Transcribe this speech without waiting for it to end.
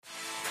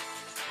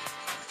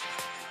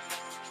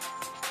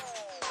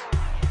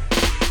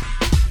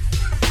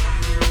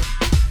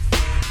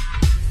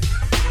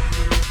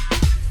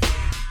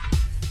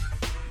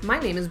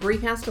name is Brie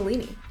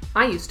Castellini.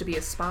 I used to be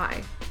a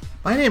spy.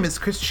 My name is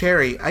Chris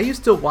Cherry. I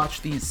used to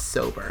watch these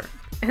sober.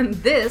 And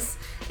this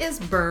is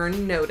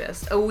Burn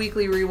Notice, a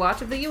weekly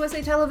rewatch of the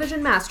USA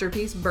Television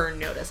masterpiece Burn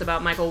Notice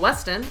about Michael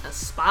Weston, a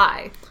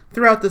spy.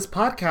 Throughout this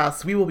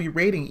podcast, we will be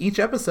rating each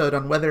episode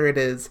on whether it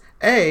is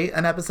A,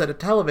 an episode of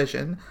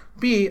television,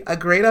 B, a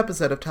great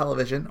episode of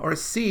television, or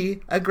C,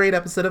 a great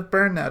episode of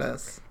Burn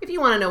Notice. If you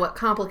want to know what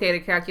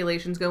complicated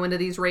calculations go into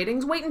these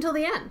ratings, wait until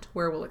the end,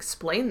 where we'll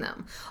explain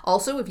them.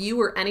 Also, if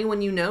you or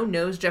anyone you know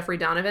knows Jeffrey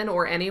Donovan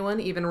or anyone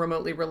even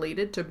remotely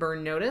related to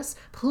Burn Notice,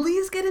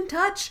 please get in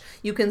touch.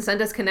 You can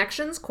send us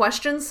connections,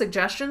 questions,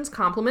 suggestions,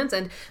 compliments,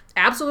 and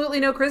absolutely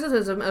no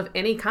criticism of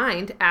any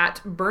kind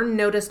at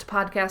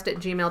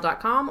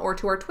burnnoticedpodcast@gmail.com or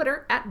to our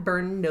Twitter at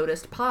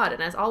burnnoticedpod.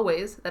 And as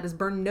always, that is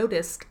Burn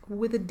Noticed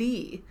with a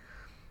D.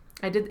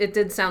 It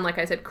did sound like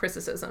I said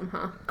criticism,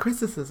 huh?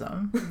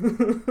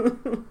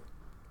 Criticism.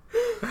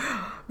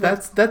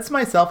 That's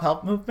my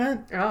self-help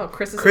movement. Oh,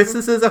 criticism.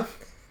 Criticism.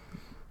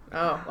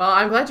 Oh, well,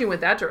 I'm glad you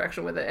went that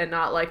direction with it and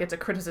not like it's a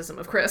criticism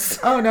of Chris.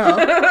 Oh, no.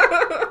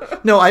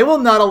 No, I will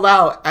not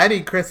allow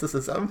any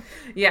criticism.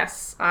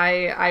 Yes,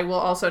 I will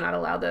also not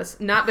allow this.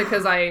 Not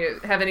because I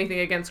have anything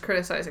against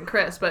criticizing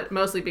Chris, but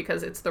mostly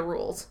because it's the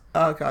rules.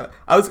 Oh, God.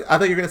 I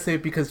thought you were going to say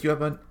because you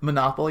have a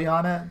monopoly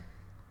on it.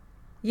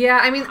 Yeah,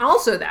 I mean,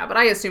 also that, but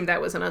I assumed that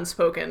was an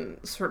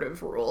unspoken sort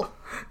of rule.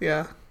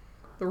 Yeah.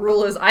 The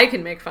rule is I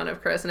can make fun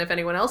of Chris, and if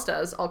anyone else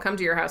does, I'll come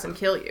to your house and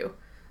kill you.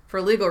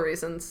 For legal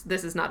reasons,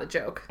 this is not a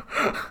joke.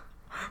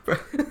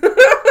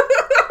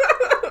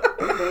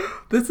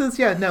 This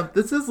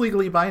is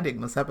legally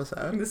binding, this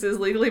episode. This is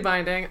legally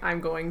binding.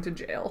 I'm going to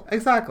jail.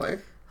 Exactly.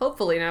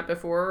 Hopefully not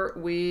before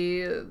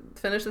we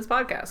finish this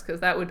podcast,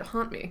 because that would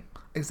haunt me.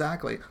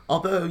 Exactly.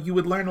 Although you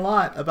would learn a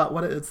lot about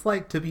what it's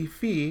like to be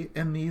Fee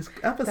in these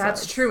episodes.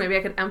 That's true. Maybe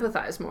I could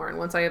empathize more, and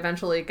once I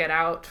eventually get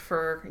out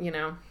for,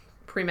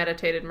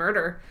 premeditated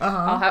murder,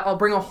 I'll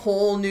bring a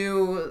whole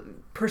new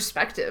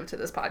perspective to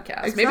this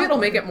podcast. Exactly. Maybe it'll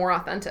make it more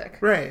authentic.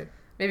 Right.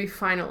 Maybe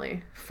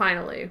finally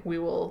we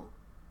will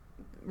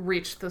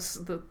reach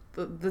the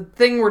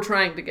thing we're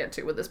trying to get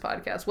to with this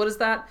podcast. What is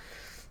that?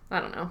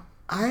 I don't know.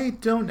 I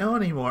don't know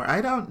anymore.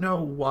 I don't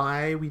know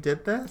why we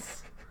did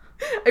this.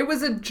 It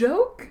was a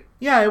joke.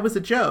 Yeah, it was a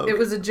joke. It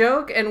was a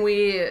joke, and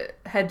we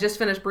had just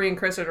finished Brie and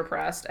Chris Are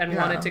Depressed and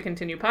wanted to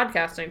continue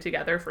podcasting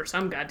together for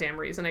some goddamn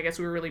reason. I guess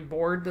we were really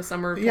bored the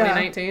summer of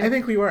 2019. Yeah, I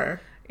think we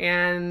were.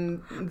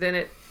 And then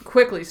it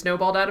quickly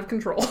snowballed out of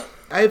control.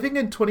 I think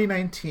in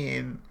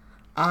 2019,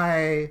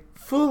 I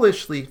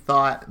foolishly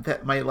thought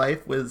that my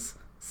life was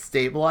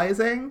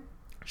stabilizing.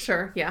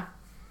 Sure, yeah.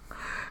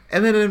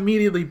 And then it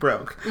immediately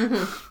broke.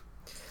 Mm-hmm.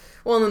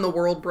 Well, and then the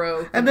world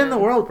broke. And then the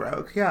world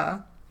broke, yeah.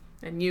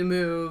 And you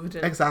moved.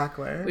 And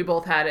exactly. We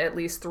both had at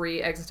least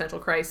 3 existential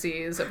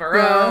crises of our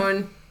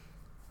own.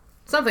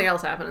 Something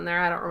else happened in there.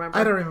 I don't remember.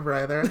 I don't remember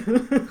either.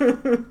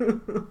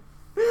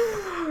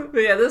 But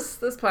yeah, this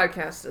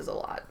podcast is a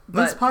lot.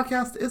 This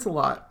podcast is a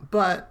lot,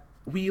 but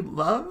we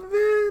love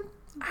it.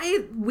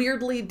 I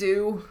weirdly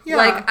do. Yeah.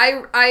 Like,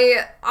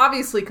 I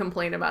obviously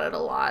complain about it a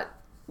lot,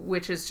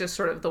 which is just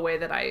sort of the way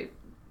that I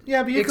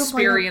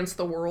experience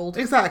the world.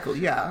 Exactly,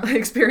 yeah. I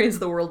experience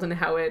the world and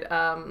how it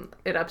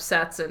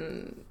upsets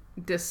and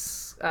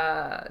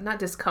not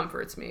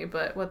discomforts me,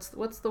 but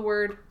what's the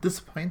word?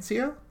 Disappoints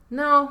you?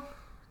 No.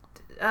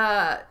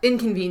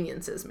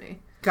 Inconveniences me.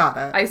 Got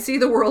it. I see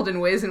the world in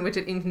ways in which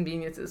it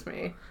inconveniences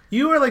me.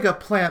 You are like a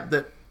plant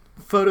that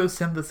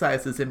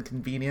photosynthesizes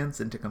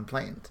inconvenience into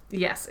complaint.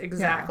 Yes,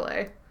 exactly.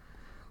 Yeah.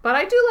 But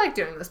I do like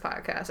doing this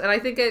podcast, and I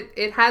think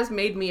it has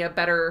made me a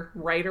better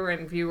writer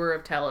and viewer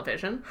of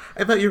television.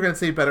 I thought you were going to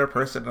say better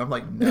person, and I'm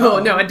like, no.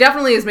 No, it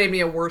definitely has made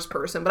me a worse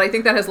person, but I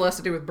think that has less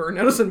to do with Burn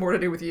Notice and more to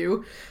do with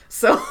you.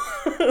 So,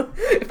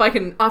 if I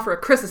can offer a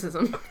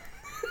criticism.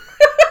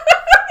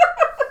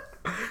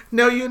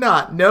 No, you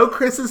not. No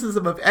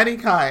criticism of any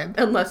kind.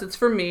 Unless it's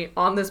from me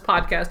on this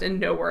podcast and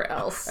nowhere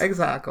else.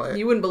 Exactly.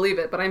 You wouldn't believe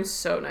it, but I'm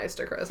so nice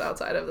to Chris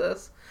outside of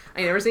this.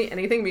 I never see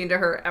anything mean to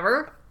her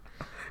ever.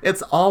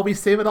 We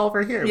save it all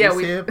for here. Yeah,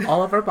 we save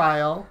all of our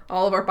bile.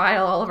 All of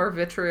our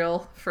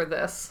vitriol for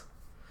this.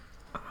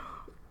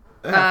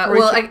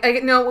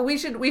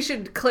 We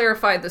should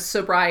clarify the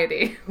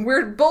sobriety.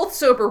 We're both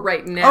sober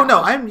right now. Oh,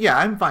 no,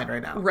 I'm fine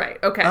right now.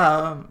 Right, okay.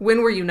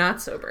 When were you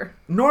not sober?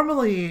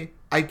 Normally,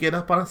 I get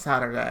up on a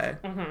Saturday.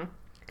 Mm-hmm.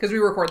 Because we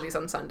record these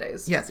on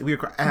Sundays. Yes, we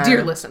record.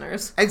 Dear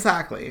listeners.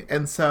 Exactly.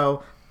 And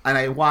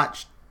I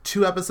watch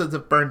 2 episodes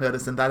of Burn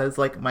Notice, and that is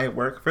like my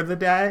work for the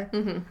day.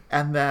 Mm-hmm.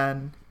 And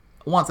then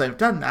once I've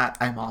done that,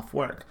 I'm off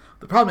work.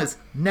 The problem is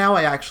now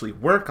I actually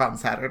work on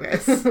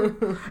Saturdays.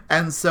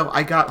 And so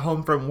I got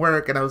home from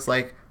work and I was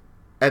like,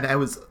 and I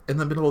was in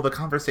the middle of a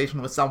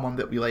conversation with someone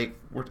that we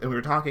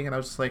were talking, and I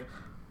was just like,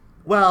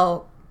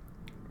 well,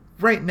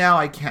 right now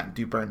I can't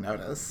do Burn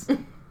Notice.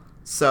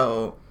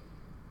 So,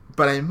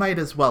 but I might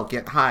as well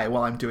get high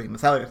while I'm doing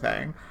this other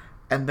thing.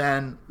 And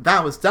then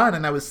that was done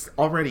and I was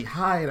already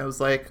high and I was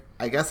like,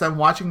 I guess I'm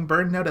watching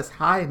Burn Notice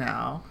high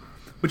now,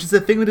 which is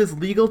a thing that is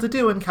legal to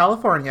do in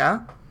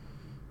California.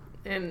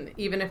 And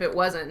even if it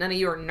wasn't, none of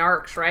you are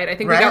narcs, right? I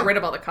think Right. we got rid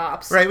of all the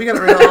cops. Right, we got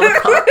rid of all the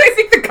cops. I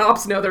think the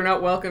cops know they're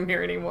not welcome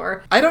here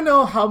anymore. I don't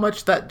know how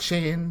much that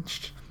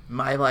changed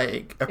my,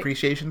 like,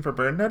 appreciation for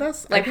Burn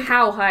Notice. Like,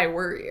 how high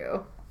were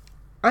you?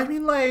 I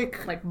mean,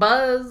 like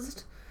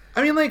buzzed?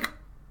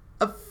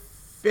 a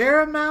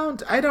fair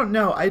amount. I don't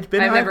know. I've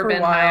been I've high never for a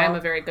been while. high. I'm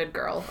a very good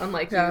girl,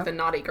 unlike Yeah. you, the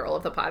naughty girl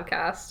of the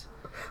podcast.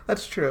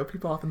 That's true.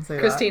 People often say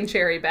Christine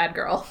Cherry, bad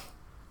girl.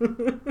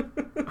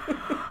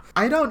 that.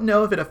 I don't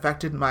know if it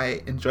affected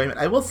my enjoyment.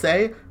 I will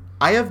say,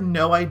 I have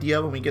no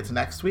idea when we get to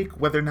next week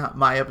whether or not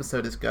my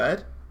episode is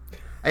good.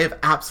 I have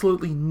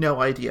absolutely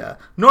no idea.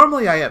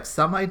 Normally I have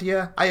some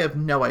idea. I have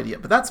no idea.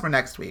 But that's for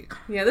next week.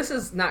 Yeah, this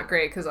is not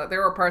great because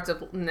there were parts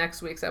of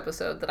next week's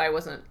episode that I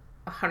wasn't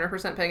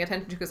 100% paying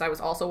attention to because I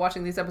was also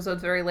watching these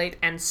episodes very late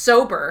and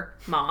sober,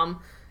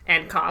 Mom,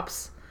 and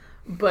cops.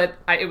 But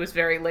it was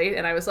very late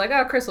and I was like,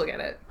 oh, Chris will get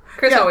it.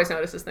 Chris Yeah. always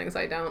notices things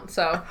I don't,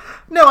 so...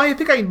 No, I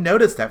think I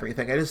noticed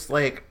everything. I just,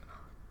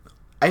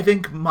 I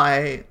think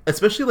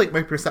especially,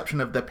 my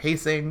perception of the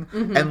pacing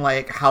and,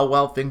 how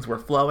well things were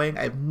flowing,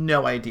 I have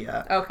no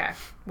idea. Okay.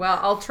 Well,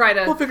 I'll try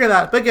to... We'll figure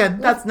that out. But again,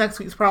 that's next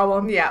week's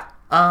problem. Yeah.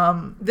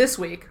 This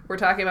week, we're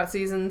talking about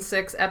Season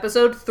 6,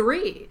 Episode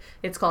 3.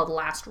 It's called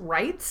Last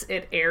Rites.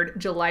 It aired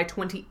July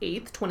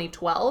 28th,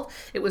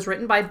 2012. It was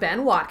written by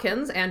Ben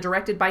Watkins and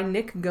directed by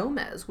Nick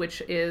Gomez,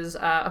 which is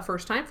a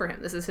first time for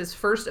him. This is his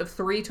first of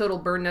 3 total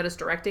Burn Notice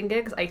directing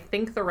gigs. I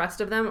think the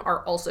rest of them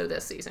are also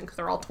this season, because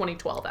they're all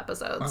 2012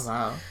 episodes. Oh,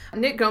 wow.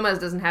 Nick Gomez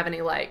doesn't have any,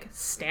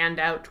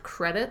 standout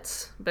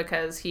credits,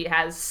 because he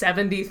has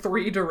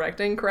 73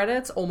 directing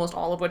credits, almost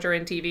all of which are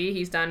in TV.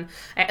 He's done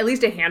at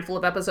least a handful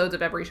of episodes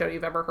of every show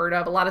you've ever heard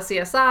of. A lot of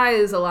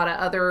CSIs, a lot of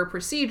other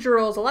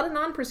procedurals, a lot of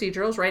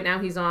non-procedurals. Right now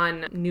he's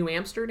on New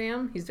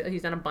Amsterdam. He's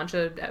done a bunch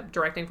of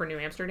directing for New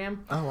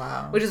Amsterdam. Oh,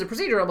 wow. Which is a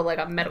procedural, but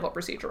a medical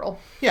procedural.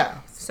 Yeah.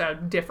 So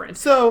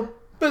different.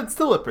 But it's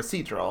still a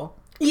procedural.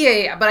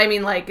 Yeah, but I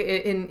mean,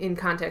 in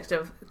context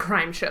of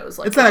crime shows,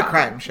 it's not a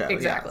crime show.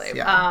 Exactly. Yes,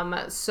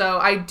 yeah. So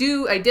I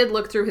did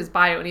look through his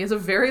bio, and he has a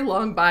very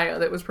long bio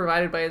that was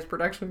provided by his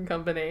production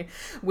company,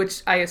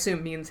 which I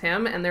assume means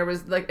him. And there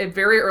was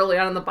very early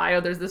on in the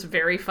bio, there's this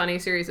very funny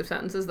series of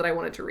sentences that I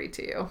wanted to read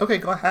to you. Okay,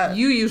 go ahead.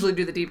 You usually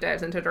do the deep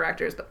dives into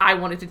directors, but I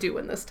wanted to do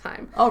one this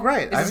time. All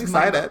right, I'm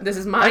excited. This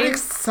is mine. I'm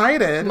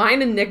excited.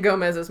 Mine and Nick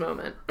Gomez's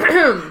moment.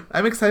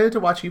 I'm excited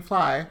to watch you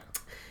fly.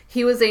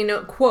 He was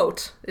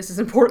quote, this is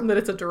important that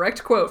it's a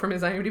direct quote from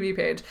his IMDb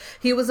page,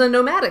 he was a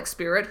nomadic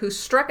spirit who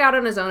struck out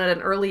on his own at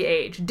an early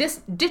age,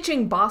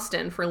 ditching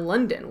Boston for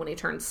London when he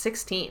turned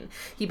 16.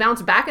 He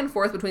bounced back and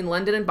forth between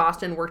London and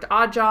Boston, worked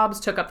odd jobs,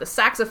 took up the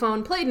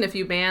saxophone, played in a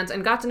few bands,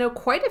 and got to know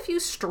quite a few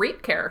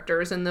street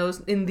characters in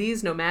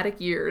these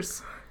nomadic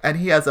years. And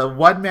he has a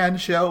one-man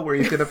show where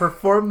he's going to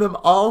perform them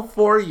all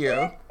for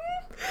you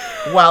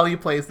while he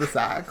plays the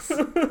sax.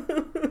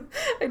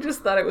 I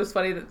just thought it was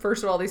funny that,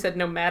 first of all, they said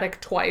nomadic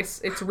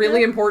twice. It's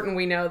really important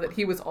we know that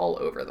he was all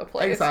over the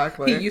place.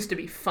 Exactly. He used to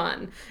be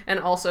fun. And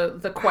also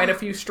the quite a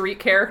few street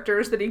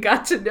characters that he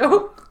got to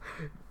know.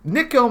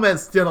 Nick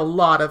Gomez did a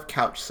lot of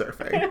couch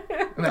surfing,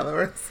 in other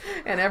words.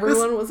 And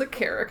everyone was a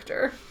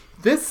character.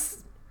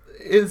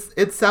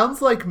 It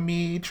sounds like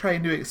me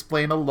trying to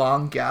explain a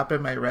long gap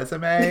in my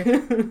resume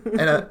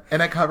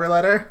in a cover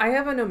letter. I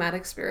have a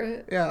nomadic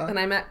spirit. Yeah. And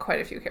I met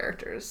quite a few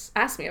characters.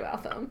 Ask me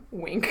about them.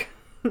 Wink.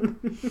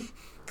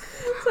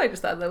 So I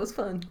just thought that was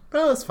fun.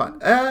 But it was fun.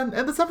 And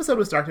this episode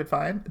was directed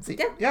fine.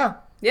 Yeah.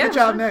 Good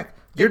job, fun. Nick.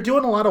 You're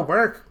doing a lot of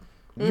work.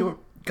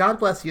 God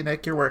bless you,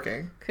 Nick. You're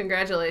working.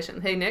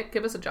 Congratulations. Hey, Nick,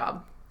 give us a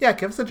job. Yeah,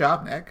 give us a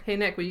job, Nick. Hey,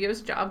 Nick, will you give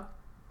us a job?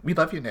 We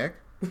love you, Nick.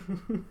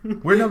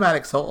 We're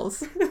nomadic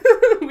souls.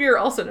 We are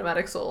also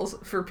nomadic souls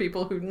for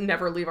people who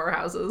never leave our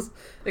houses,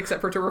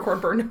 except for to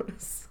record Burn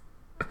Notice.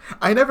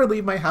 I never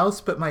leave my house,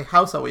 but my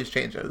house always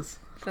changes.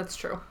 That's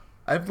true.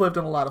 I've lived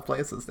in a lot of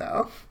places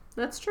now.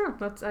 That's true.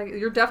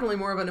 You're definitely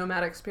more of a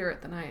nomadic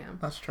spirit than I am.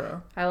 That's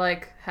true. I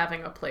like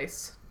having a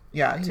place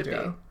Yeah, you to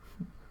do.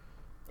 be.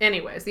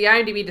 Anyways, the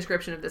IMDb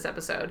description of this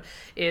episode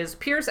is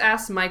Pierce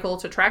asks Michael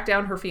to track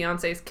down her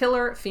fiancé's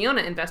killer.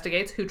 Fiona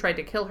investigates who tried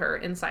to kill her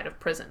inside of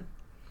prison.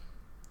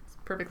 It's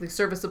a perfectly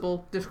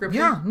serviceable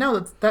description. Yeah, no,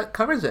 that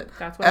covers it.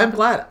 That's what I'm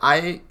happened.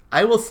 glad.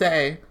 I will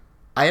say,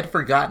 I had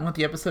forgotten what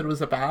the episode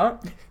was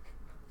about.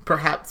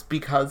 Perhaps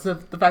because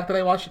of the fact that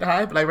I watched it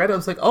high, but I read it, I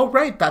was like, oh,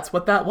 right, that's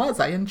what that was.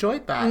 I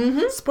enjoyed that.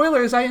 Mm-hmm.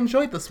 Spoilers, I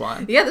enjoyed this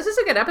one. Yeah, this is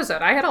a good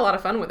episode. I had a lot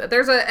of fun with it.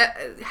 There's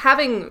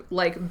having,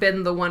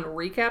 been the one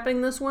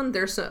recapping this one,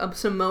 there's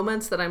some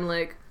moments that I'm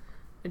like,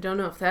 I don't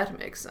know if that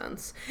makes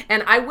sense.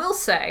 And I will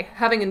say,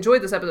 having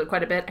enjoyed this episode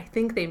quite a bit, I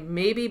think they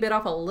maybe bit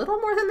off a little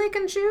more than they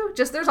can chew.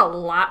 Just there's a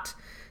lot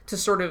to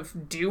sort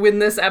of do in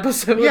this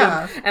episode.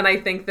 Yeah. And I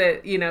think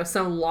that,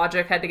 some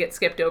logic had to get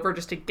skipped over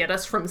just to get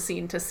us from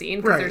scene to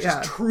scene. Because there's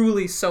just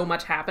truly so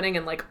much happening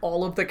and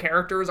all of the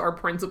characters are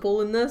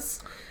principal in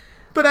this.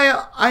 But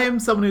I am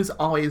someone who's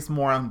always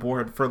more on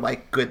board for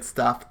good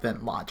stuff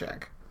than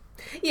logic.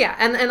 Yeah,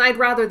 and I'd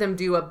rather them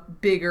do a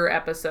bigger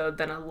episode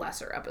than a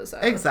lesser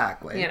episode.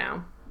 Exactly.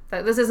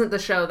 This isn't the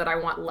show that I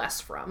want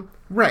less from.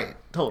 Right,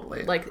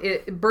 totally.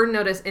 Like, Burn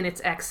Notice in its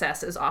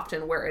excess is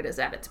often where it is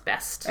at its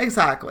best.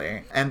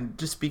 Exactly. And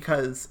just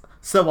because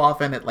so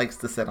often it likes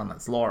to sit on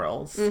its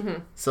laurels.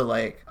 So,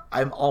 like,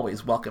 I'm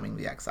always welcoming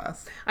the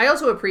excess. I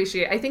also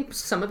appreciate, I think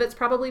some of it's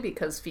probably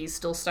because Fee's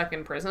still stuck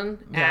in prison.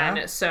 Yeah.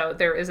 And so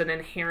there is an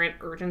inherent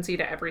urgency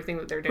to everything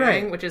that they're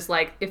doing, which is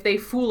like, if they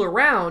fool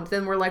around,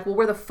 then we're like, well,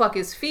 where the fuck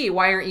is Fee?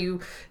 Why aren't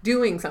you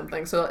doing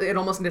something? So it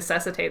almost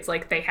necessitates,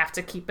 like, they have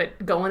to keep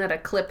it going at a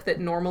clip that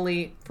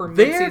normally for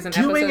mid-season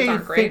episodes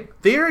aren't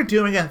great. They're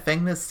doing a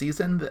thing this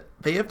season that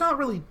they have not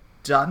really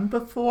done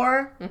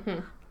before.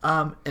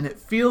 And it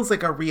feels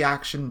like a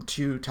reaction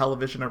to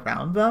television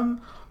around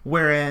them,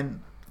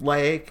 wherein,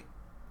 like,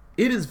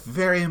 it is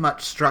very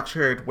much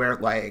structured where,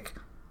 like,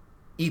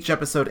 each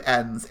episode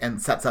ends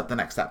and sets up the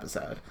next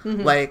episode.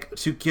 Like,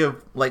 to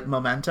give, like,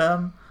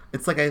 momentum.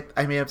 It's like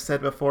I may have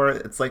said before,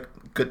 it's like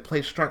good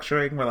play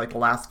structuring where, like, the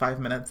last 5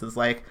 minutes is,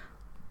 like,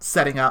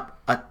 setting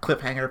up a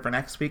cliffhanger for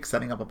next week,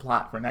 setting up a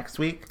plot for next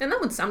week. And that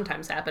would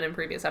sometimes happen in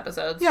previous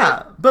episodes.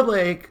 Yeah, but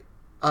like,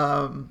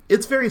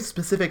 it's very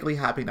specifically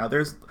happy now.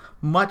 There's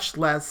much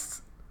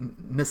less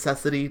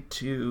necessity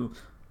to,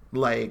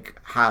 like,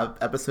 have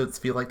episodes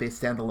feel like they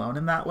stand alone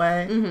in that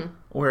way.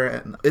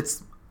 Where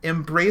it's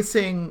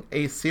embracing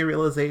a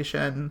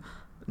serialization,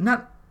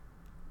 not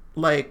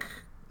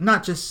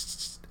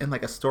just in,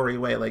 like, a story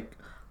way, like,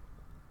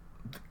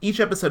 each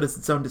episode is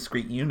its own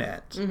discrete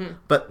unit,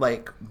 but,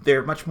 like,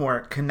 they're much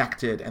more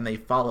connected and they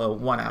follow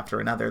one after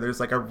another. There's,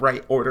 like, a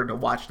right order to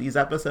watch these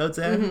episodes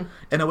in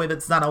a way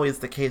that's not always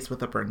the case with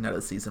the Burn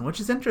Notice season, which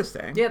is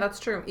interesting. Yeah, that's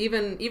true.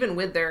 Even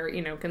with their,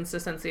 you know,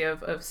 consistency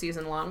of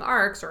season-long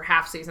arcs or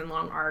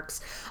half-season-long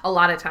arcs, a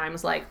lot of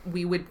times, like,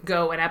 we would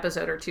go an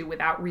episode or two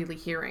without really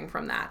hearing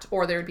from that.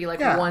 Or there'd be, like,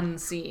 one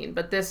scene.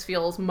 But this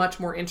feels much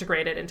more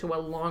integrated into a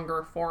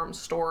longer-form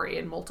story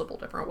in multiple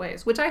different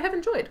ways, which I have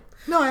enjoyed.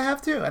 No, I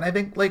have too. And I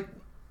think, like,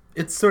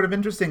 it's sort of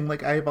interesting.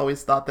 Like, I've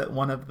always thought that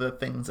one of the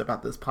things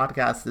about this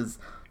podcast is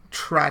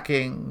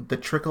tracking the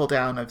trickle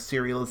down of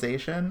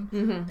serialization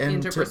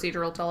into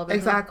procedural television.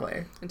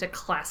 Exactly. Into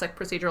classic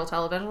procedural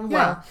television. Yeah.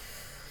 Well,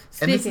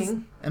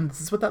 speaking... And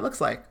this is what that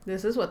looks like.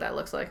 This is what that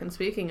looks like. And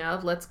speaking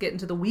of, let's get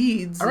into the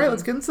weeds. All right,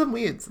 let's get into some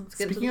weeds.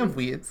 Speaking of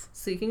weeds,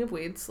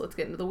 let's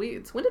get into the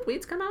weeds. When did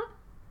Weeds come out?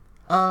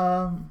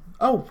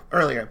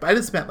 Earlier. But I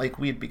just meant, like,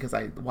 weed because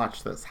I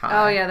watched this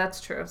high. Oh, yeah,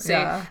 that's true. See,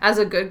 as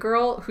a good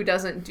girl who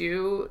doesn't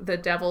do the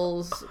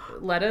devil's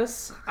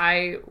lettuce,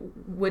 I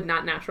would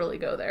not naturally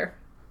go there.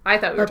 I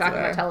thought we were talking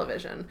about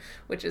television,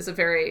 which is a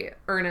very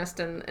earnest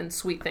and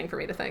sweet thing for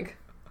me to think.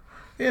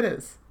 It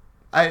is.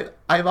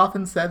 I've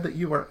often said that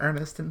you are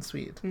earnest and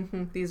sweet.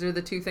 These are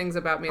the two things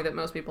about me that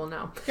most people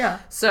know. Yeah.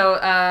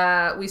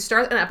 So we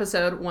start an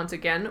episode once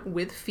again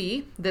with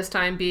Fee, this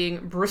time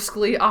being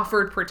brusquely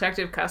offered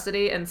protective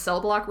custody and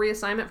cell block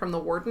reassignment from the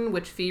warden,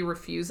 which Fee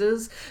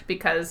refuses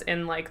because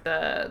in, like,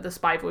 the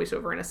spy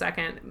voiceover in a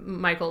second,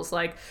 Michael's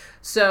like,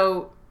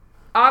 so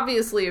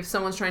obviously if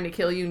someone's trying to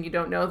kill you and you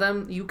don't know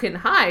them, you can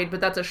hide,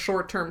 but that's a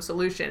short-term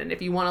solution. And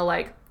if you want to,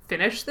 like,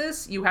 finish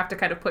this, you have to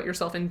kind of put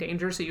yourself in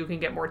danger so you can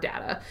get more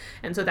data.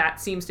 And so that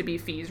seems to be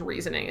Fee's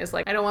reasoning, is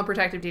like, I don't want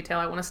protective detail,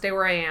 I want to stay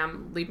where I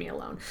am, leave me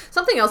alone.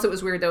 Something else that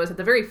was weird, though, is that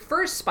the very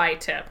first spy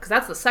tip, because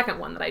that's the second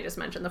one that I just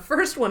mentioned, the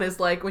first one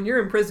is like, when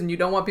you're in prison, you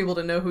don't want people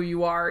to know who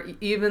you are,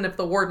 even if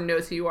the warden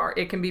knows who you are,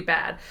 it can be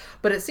bad.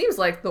 But it seems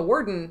like the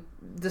warden,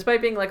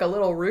 despite being, like, a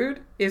little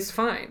rude, is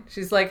fine.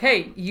 She's like,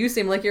 hey, you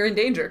seem like you're in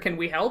danger, can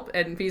we help?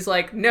 And Fee's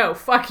like, no,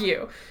 fuck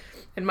you.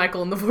 And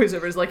Michael in the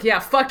voiceover is like, yeah,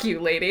 fuck you,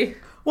 lady.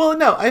 Well,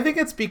 no, I think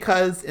it's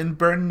because in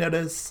Burn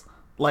Notice,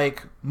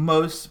 like,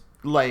 most,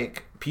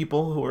 like,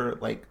 people who are,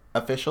 like,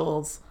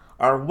 officials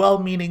are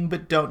well-meaning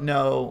but don't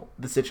know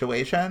the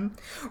situation.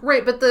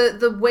 Right, but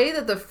the way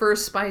that the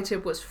first spy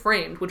tip was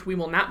framed, which we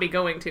will not be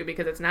going to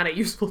because it's not a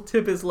useful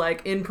tip, is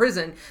like, in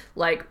prison,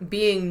 like,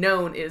 being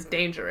known is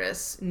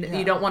dangerous. Yeah.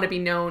 You don't want to be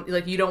known,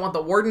 like, you don't want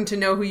the warden to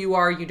know who you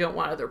are, you don't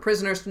want other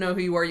prisoners to know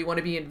who you are, you want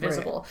to be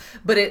invisible.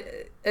 Right. But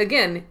it,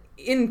 again,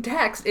 in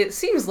text, it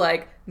seems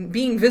like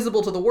being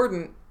visible to the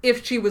warden,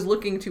 if she was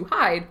looking to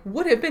hide,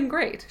 would have been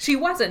great. She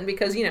wasn't,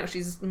 because, you know,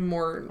 she's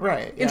more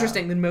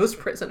interesting than most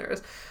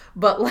prisoners.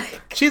 But,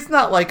 like, she's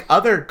not like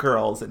other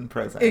girls in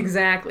prison.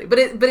 Exactly. But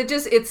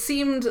it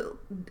seemed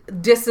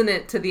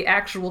dissonant to the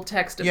actual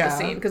text of the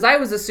scene. Because I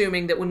was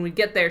assuming that when we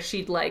get there,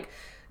 she'd, like,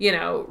 you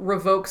know,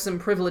 revoke some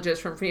privileges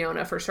from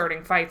Fiona for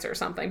starting fights or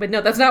something. But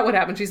no, that's not what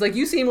happened. She's like,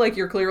 you seem like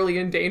you're clearly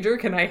in danger.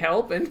 Can I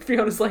help? And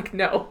Fiona's like,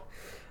 no.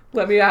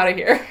 Let me out of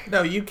here.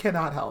 No, you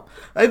cannot help.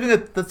 I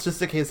think that's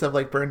just a case of,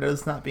 like, Burn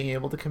Notice not being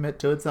able to commit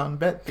to its own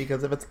bit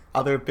because of its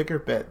other bigger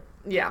bit.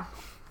 Yeah.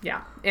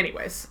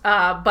 Anyways,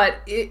 but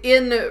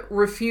in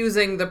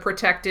refusing the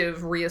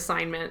protective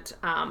reassignment,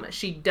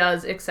 she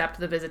does accept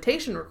the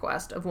visitation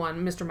request of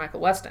one Mr.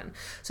 Michael Weston.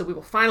 So we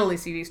will finally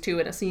see these two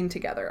in a scene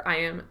together. I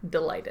am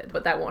delighted,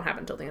 but that won't happen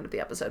until the end of the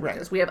episode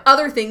because we have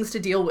other things to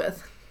deal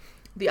with.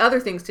 The other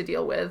things to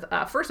deal with,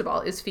 first of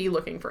all, is Fee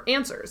looking for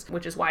answers,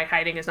 which is why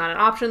hiding is not an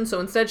option. So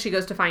instead she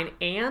goes to find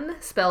Anne,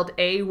 spelled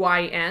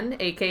A-Y-N,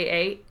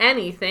 aka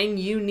anything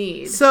you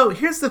need. So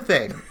here's the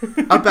thing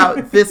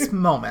about this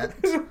moment,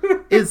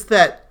 is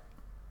that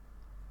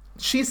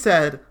she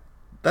said,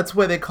 that's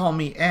why they call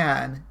me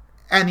Anne,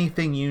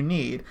 anything you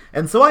need.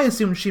 And so I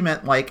assumed she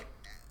meant, like,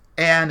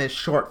 Anne is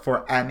short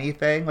for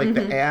anything. Like,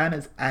 the Anne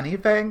is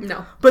anything.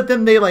 No. But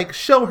then they, like,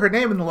 show her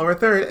name in the lower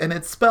third, and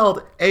it's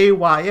spelled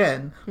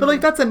A-Y-N. But, like,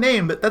 that's a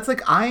name. But that's,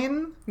 like,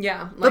 Ayn?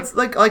 Yeah. That's,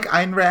 like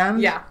Ayn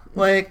Rand? Yeah.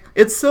 Like,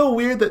 it's so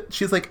weird that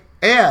she's like,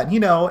 Anne, you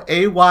know,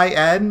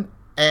 A-Y-N,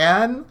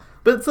 Anne?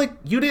 But it's like,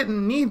 you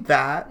didn't need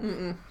that.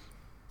 Mm-mm.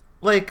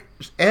 Like,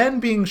 Anne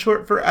being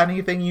short for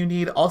anything you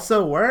need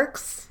also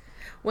works.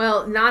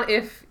 Well, not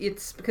if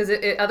it's, because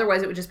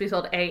otherwise it would just be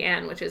spelled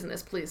A-N, which isn't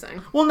as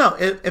pleasing. Well, no,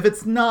 if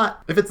it's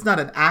not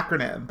an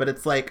acronym, but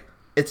it's like,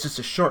 it's just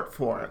a short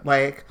for,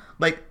 like.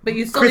 But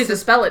you still need to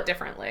spell it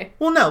differently.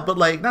 Well, no, but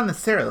like, not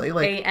necessarily.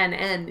 Like,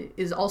 A-N-N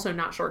is also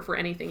not short for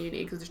anything you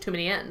need because there's too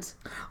many N's.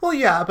 Well,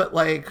 yeah, but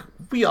like,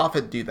 we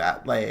often do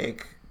that,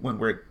 like, when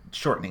we're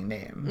shortening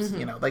names,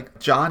 you know, like,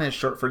 John is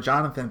short for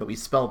Jonathan, but we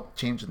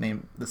change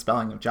the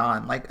spelling of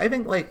John. Like, I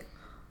think, like,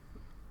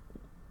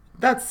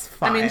 that's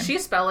fine. I mean,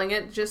 she's spelling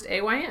it just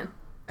A-Y-N.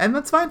 And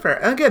that's fine for her.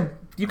 And again,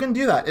 you can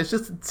do that. It's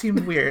just, it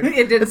seemed weird.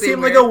 It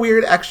seemed like a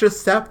weird extra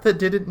step that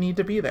didn't need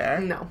to be there.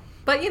 No.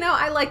 But, you know,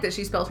 I like that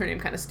she spelled her name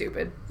kind of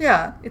stupid.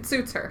 Yeah. It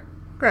suits her.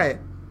 Great.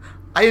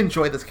 I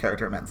enjoy this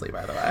character immensely,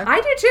 by the way.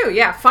 I do too,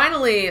 yeah.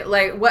 Finally,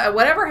 like,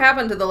 whatever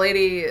happened to the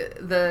lady,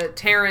 the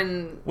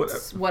Terran,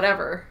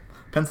 whatever.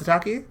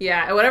 Pensataki?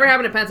 Yeah, whatever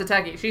happened to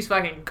Pensataki, she's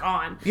fucking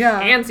gone. Yeah.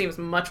 Anne seems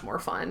much more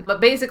fun. But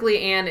basically,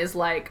 Anne is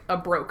like a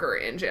broker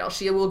in jail.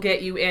 She will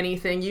get you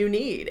anything you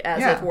need,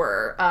 as it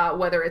were.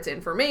 Whether it's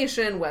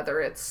information,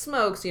 whether it's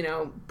smokes, you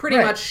know, pretty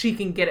much she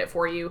can get it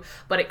for you,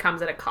 but it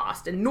comes at a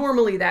cost. And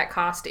normally that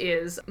cost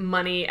is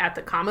money at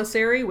the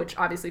commissary, which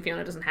obviously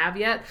Fiona doesn't have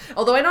yet.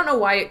 Although I don't know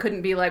why it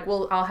couldn't be like,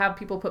 well, I'll have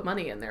people put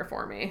money in there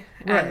for me,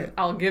 and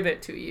I'll give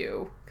it to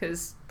you.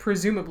 Because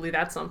presumably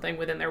that's something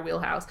within their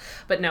wheelhouse.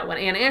 But no, what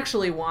Anne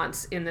actually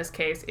wants in this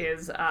case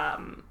is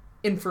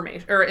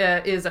information, or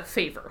is a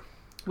favor.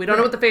 We don't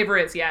know what the favor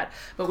is yet,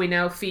 but we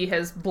know Fee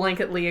has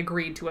blanketly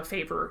agreed to a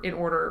favor in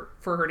order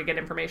for her to get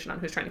information on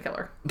who's trying to kill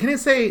her. Can I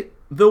say,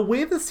 the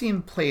way the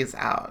scene plays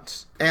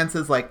out, Anne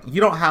says, like,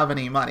 you don't have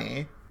any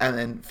money. And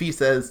then Fee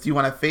says, do you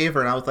want a favor?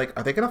 And I was like,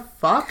 are they going to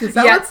fuck? Is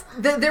that what's...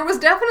 There was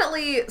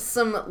definitely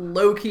some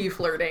low-key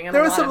flirting in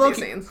a lot of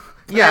these scenes.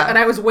 Yeah. And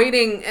I was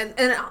waiting, and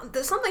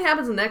something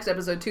happens in the next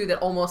episode, too, that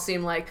almost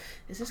seemed like,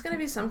 is this going to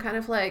be some kind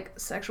of, like,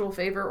 sexual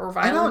favor or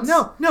violence? I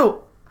don't know.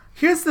 No.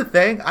 Here's the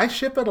thing. I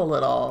ship it a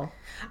little.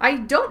 I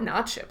don't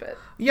not ship it.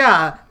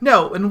 Yeah.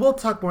 No, and we'll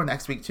talk more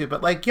next week, too.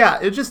 But, like, yeah,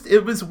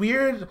 it was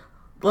weird,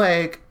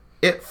 like...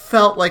 It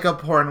felt like a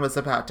porn was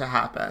about to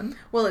happen.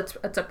 Well, it's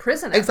a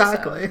prison episode.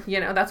 Exactly. You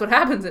know, that's what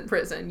happens in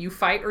prison. You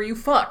fight or you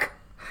fuck.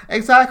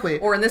 Exactly.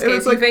 Or in this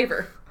case, you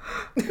favor.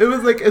 It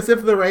was like as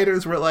if the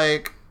writers were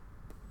like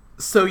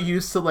so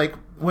used to like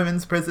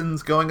women's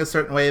prisons going a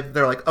certain way that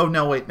they're like, oh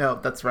no, wait, no,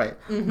 that's right.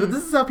 But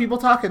this is how people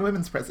talk in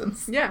women's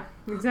prisons. Yeah,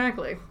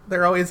 exactly.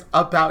 They're always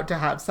about to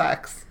have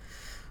sex.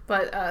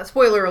 But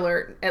spoiler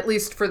alert, at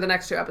least for the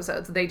next 2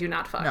 episodes, they do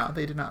not fuck. No,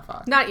 they do not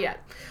fuck. Not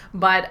yet.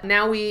 But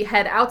now we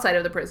head outside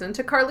of the prison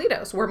to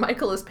Carlitos, where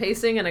Michael is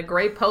pacing in a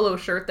gray polo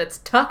shirt that's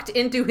tucked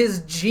into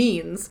his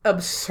jeans.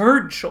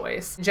 Absurd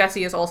choice.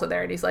 Jesse is also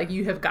there, and he's like,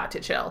 you have got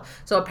to chill.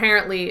 So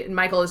apparently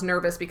Michael is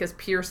nervous because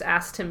Pierce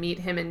asked to meet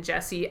him and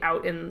Jesse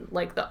out in,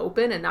 like, the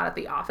open and not at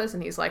the office.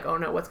 And he's like, oh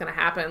no, what's going to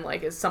happen?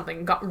 Like, is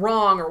something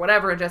wrong or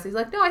whatever? And Jesse's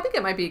like, no, I think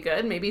it might be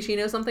good. Maybe she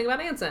knows something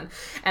about Anson.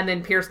 And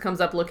then Pierce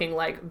comes up looking,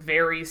 like,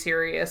 very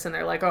serious, and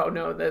they're like, oh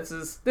no, this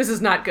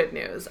is not good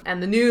news.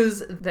 And the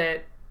news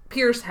that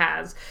Pierce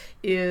has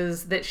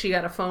is that she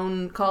got a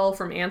phone call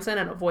from Anson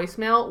and a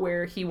voicemail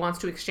where he wants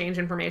to exchange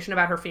information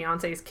about her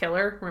fiance's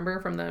killer. Remember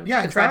from the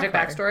tragic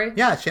backstory?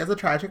 Yeah, she has a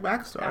tragic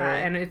backstory.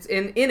 And it's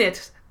in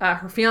it,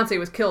 her fiance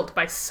was killed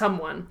by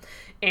someone.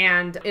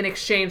 And in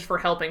exchange for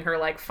helping her,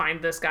 like,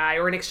 find this guy,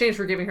 or in exchange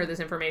for giving her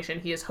this information,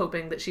 he is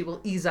hoping that she will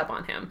ease up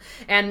on him.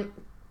 And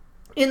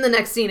in the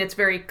next scene, it's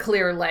very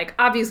clear, like,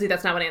 obviously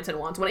that's not what Anson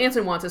wants. What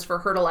Anson wants is for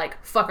her to,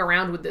 like, fuck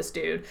around with this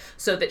dude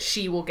so that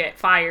she will get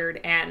fired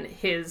and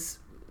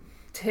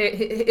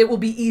it will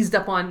be eased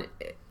up on,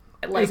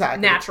 like,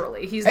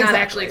 naturally. He's not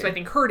actually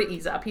expecting her to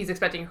ease up. He's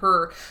expecting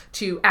her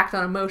to act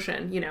on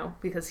emotion, you know,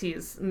 because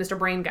he's Mr.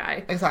 Brain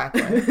Guy.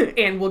 Exactly.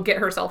 And will get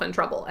herself in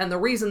trouble. And the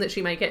reason that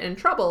she might get in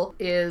trouble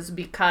is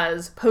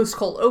because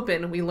post-cold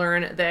open, we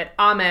learn that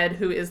Ahmed,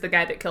 who is the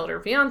guy that killed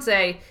her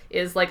fiance,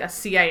 is like a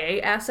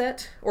CIA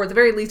asset, or at the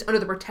very least under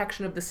the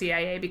protection of the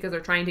CIA, because they're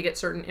trying to get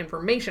certain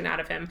information out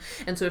of him.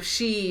 And so if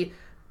she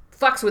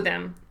fucks with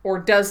him or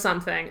does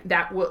something,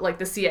 that will, like,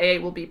 the CIA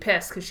will be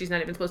pissed because she's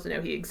not even supposed to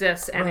know he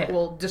exists, and it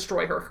will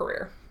destroy her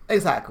career.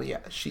 Exactly.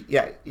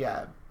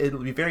 Yeah.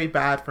 It'll be very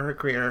bad for her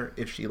career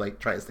if she like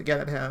tries to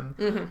get at him.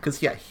 Because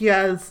he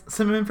has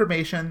some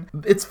information.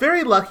 It's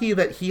very lucky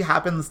that he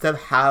happens to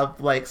have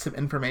like some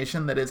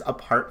information that is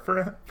apart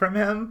from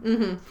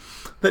him.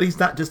 That he's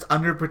not just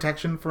under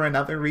protection for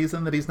another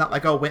reason. That he's not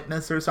like a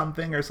witness or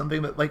something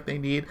that like they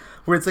need.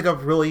 Where it's like a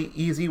really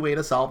easy way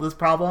to solve this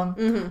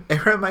problem.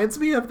 It reminds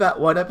me of that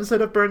one episode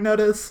of Burn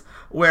Notice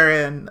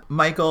wherein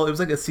Michael. It was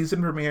like a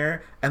season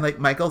premiere, and like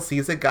Michael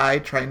sees a guy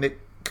trying to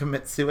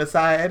commit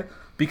suicide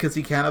because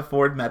he can't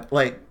afford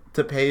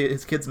to pay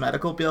his kids'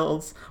 medical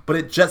bills, but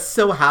it just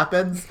so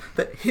happens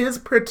that his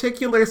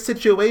particular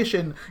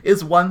situation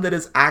is one that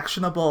is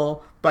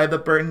actionable by the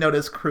Burn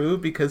Notice crew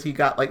because he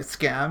got like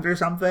scammed or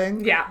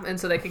something. Yeah, and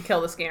so they could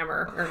kill the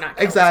scammer, or not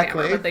kill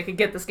exactly the scammer, but they could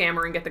get the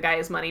scammer and get the guy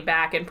his money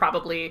back, and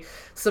probably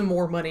some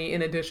more money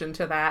in addition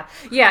to that.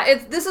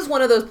 Yeah, this is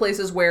one of those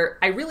places where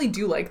I really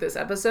do like this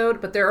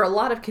episode, but there are a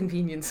lot of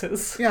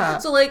conveniences. Yeah.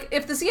 So like,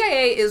 if the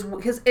CIA is,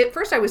 because at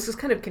first I was just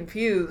kind of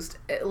confused.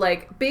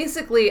 Like,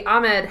 basically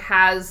Ahmed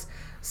has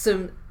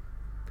some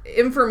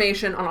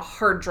information on a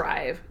hard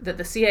drive that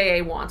the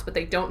CIA wants, but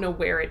they don't know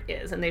where it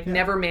is, and they've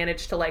never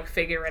managed to like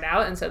figure it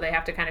out, and so they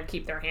have to kind of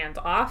keep their hands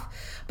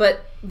off.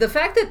 But the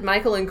fact that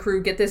Michael and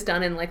crew get this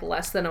done in like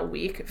less than a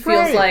week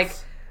feels like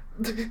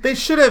they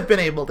should have been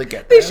able to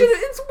get they this. should have.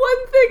 It's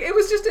one thing. It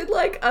was just in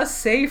like a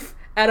safe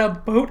at a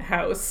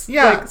boathouse.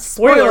 Yeah, like,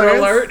 spoiler spoilers.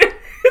 alert.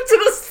 It's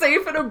in a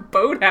safe in a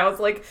boathouse.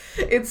 Like,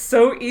 it's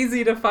so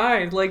easy to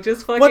find. Like,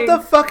 just fucking... What the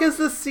fuck has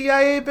the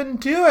CIA been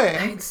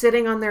doing?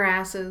 Sitting on their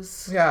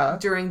asses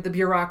during the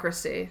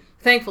bureaucracy.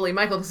 Thankfully,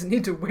 Michael doesn't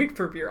need to wait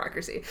for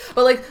bureaucracy.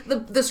 But, like,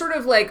 the sort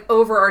of, like,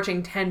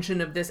 overarching tension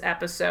of this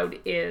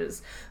episode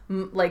is,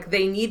 like,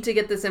 they need to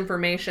get this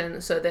information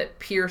so that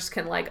Pierce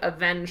can, like,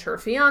 avenge her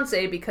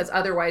fiancé, because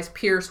otherwise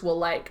Pierce will,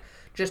 like,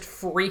 just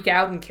freak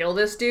out and kill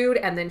this dude,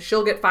 and then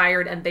she'll get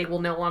fired, and they will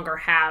no longer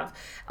have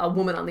a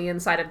woman on the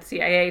inside of the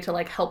CIA to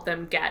like help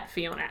them get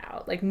Fiona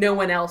out. Like, no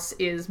one else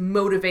is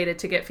motivated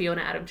to get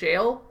Fiona out of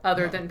jail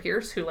other than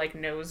Pierce, who like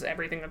knows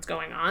everything that's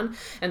going on.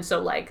 And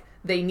so like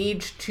they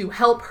need to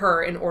help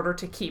her in order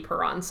to keep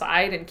her on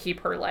side and keep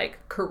her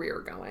like career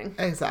going.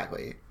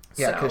 Exactly.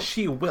 Yeah, because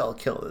she will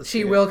kill this.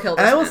 She will kill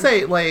this. And I will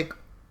say, like,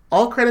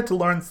 all credit to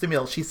Lauren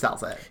Stimule, she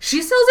sells it.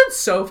 She sells it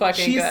so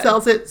fucking good. She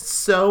sells it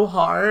so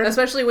hard.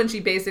 Especially when she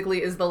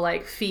basically is the,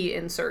 like, fee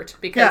insert.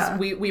 Because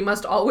we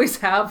must always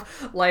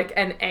have, like,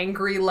 an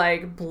angry,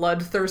 like,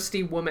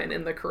 bloodthirsty woman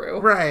in the crew.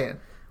 Right.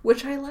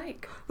 Which I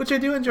like. Which I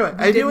do enjoy.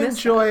 I do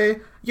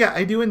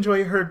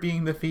enjoy her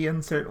being the fee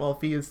insert while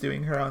Fee is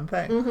doing her own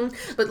thing.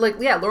 Mm-hmm. But, like,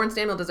 yeah, Lauren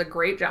Stimule does a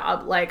great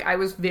job. Like, I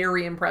was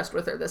very impressed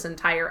with her this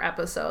entire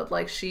episode.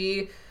 Like,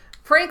 she...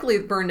 Frankly,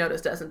 Burn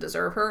Notice doesn't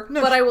deserve her,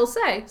 but I will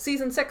say,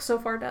 season 6 so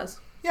far does.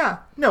 Yeah.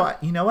 No,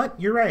 you know what?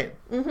 You're right.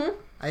 Mm-hmm.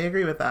 I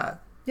agree with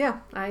that. Yeah,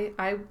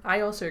 I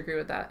also agree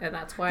with that, and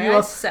that's why I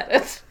said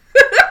it.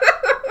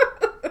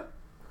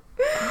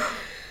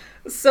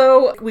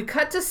 So we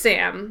cut to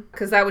Sam,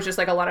 because that was just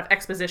like a lot of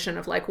exposition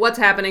of like, what's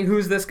happening,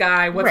 who's this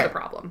guy, what's the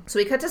problem. So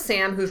we cut to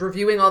Sam, who's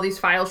reviewing all these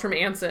files from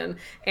Anson,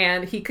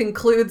 and he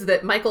concludes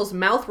that Michael's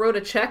mouth wrote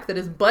a check that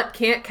his butt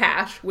can't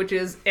cash, which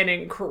is an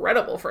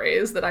incredible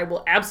phrase that I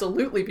will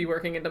absolutely be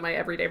working into my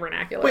everyday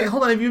vernacular. Wait,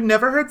 hold on, have you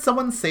never heard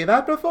someone say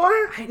that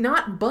before?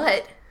 Not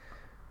butt.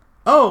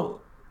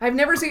 Oh. I've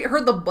never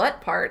heard the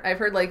butt part. I've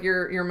heard like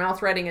your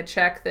mouth writing a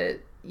check that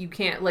you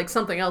can't, like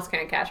something else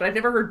can't cash, but I've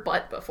never heard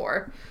butt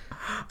before.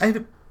 I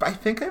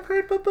think I've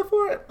heard but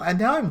before, and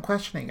now I'm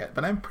questioning it,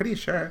 but I'm pretty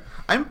sure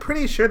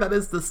that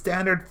is the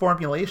standard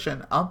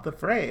formulation of the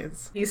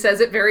phrase. He says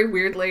it very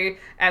weirdly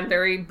and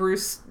very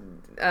Bruce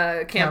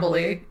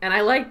Campbell-y, and I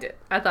liked it.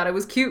 I thought it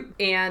was cute.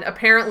 And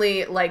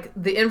apparently, like,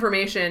 the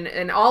information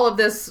and all of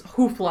this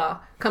hoopla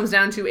comes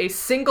down to a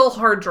single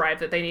hard drive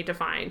that they need to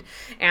find.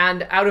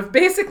 And out of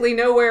basically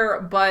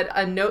nowhere but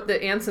a note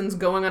that Anson's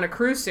going on a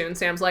cruise soon,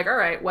 Sam's like, all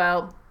right,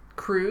 well,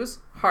 cruise,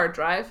 hard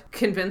drive,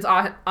 convince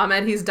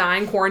Ahmed he's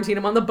dying, quarantine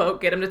him on the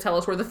boat, get him to tell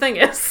us where the thing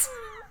is.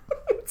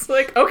 It's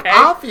like, okay.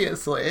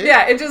 Obviously.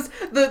 Yeah, it just,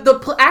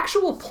 the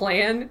actual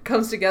plan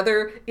comes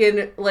together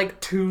in, like,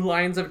 2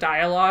 lines of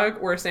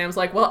dialogue where Sam's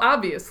like, well,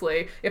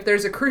 obviously, if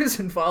there's a cruise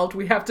involved,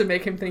 we have to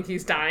make him think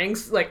he's dying,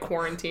 like,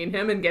 quarantine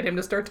him and get him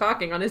to start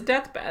talking on his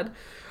deathbed.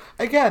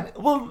 Again,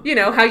 well... You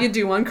know, how you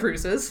do on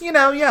cruises. You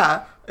know,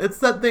 yeah. It's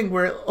that thing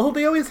where,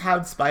 they always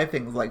have spy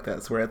things like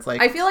this, where it's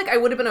like... I feel like I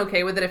would have been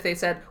okay with it if they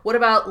said, what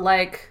about,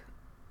 like,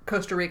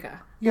 Costa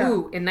Rica? Yeah.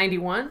 Ooh, in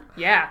 91?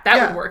 Yeah,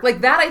 that would work.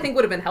 Like, that I think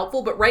would have been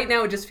helpful, but right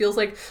now it just feels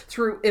like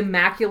through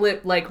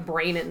immaculate, like,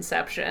 brain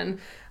conception.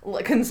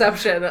 Like,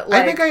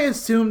 I think I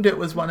assumed it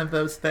was one of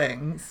those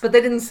things. But they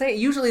didn't say.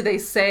 Usually they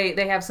say,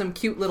 they have some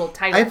cute little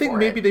title I think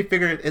maybe they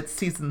figured it's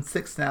season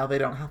 6 now, they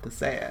don't have to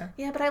say it.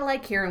 Yeah, but I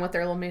like hearing what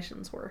their little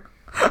missions were.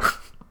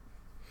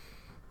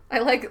 I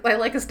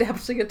like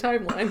establishing a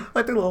timeline. I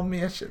like their little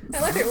missions.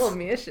 I like their little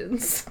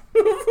missions.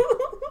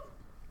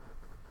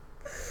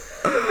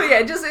 But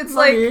yeah, just, it's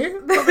Mommy,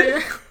 like... Mommy,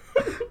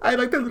 I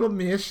like their little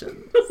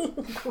missions. I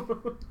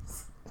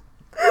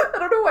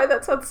don't know why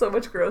that sounds so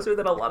much grosser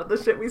than a lot of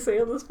the shit we say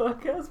on this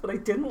podcast, but I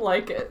didn't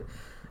like it.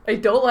 I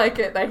don't like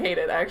it, and I hate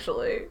it,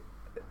 actually.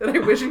 And I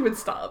wish he would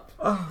stop.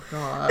 Oh,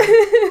 God.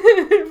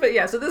 But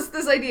yeah, so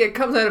this idea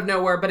comes out of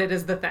nowhere, but it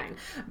is the thing.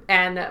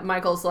 And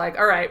Michael's like,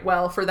 all right,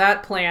 well, for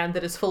that plan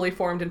that is fully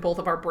formed in both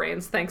of our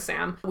brains, thanks,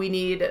 Sam, we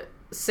need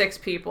 6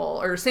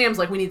 people. Or Sam's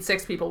like, we need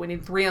 6 people. We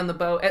need 3 on the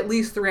boat, at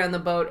least 3 on the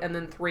boat, and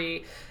then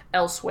 3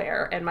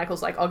 elsewhere. And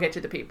Michael's like, I'll get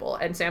you the people.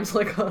 And Sam's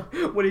like, what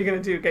are you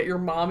going to do? Get your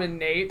mom and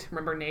Nate?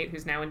 Remember Nate,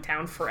 who's now in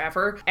town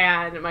forever?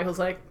 And Michael's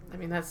like, I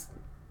mean, that's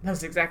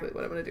exactly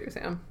what I'm going to do,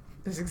 Sam.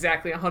 That's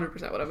exactly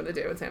 100% what I'm going to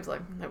do. And Sam's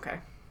like, okay.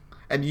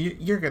 And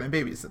you're going to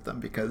babysit them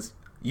because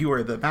you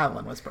were the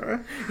Madeline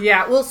Whisperer.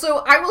 Yeah, well,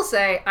 so I will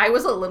say, I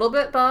was a little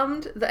bit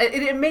bummed.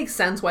 It makes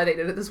sense why they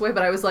did it this way,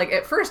 but I was like,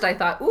 at first I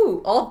thought,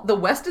 ooh, all the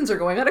Westons are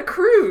going on a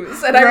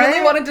cruise. And I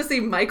really wanted to see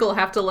Michael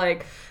have to,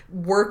 like,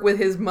 work with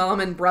his mom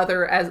and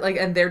brother as, like,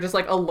 and they're just,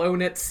 like,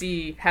 alone at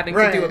sea having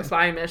to do a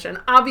spy mission.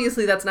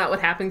 Obviously, that's not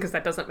what happened because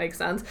that doesn't make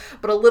sense.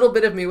 But a little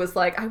bit of me was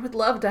like, I would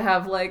love to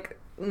have, like,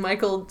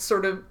 Michael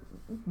sort of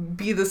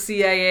be the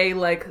CIA,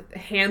 like,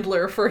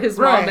 handler for his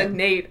mom and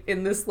Nate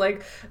in this,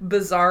 like,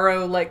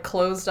 bizarro, like,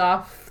 closed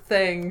off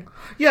thing.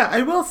 Yeah,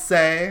 I will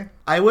say,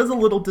 I was a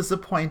little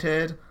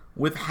disappointed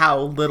with how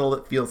little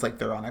it feels like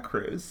they're on a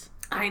cruise.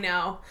 I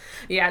know.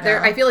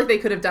 Yeah, I feel like they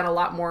could have done a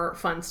lot more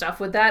fun stuff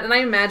with that. And I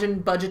imagine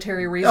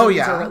budgetary reasons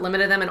are what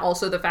limited them. And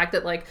also the fact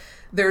that, like,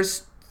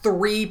 there's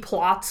 3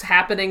 plots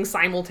happening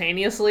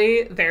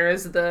simultaneously. There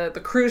is the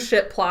cruise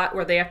ship plot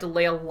where they have to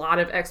lay a lot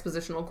of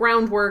expositional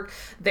groundwork.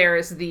 There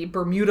is the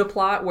Bermuda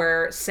plot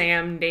where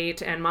Sam,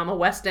 Nate, and Mama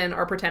Weston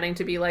are pretending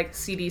to be, like,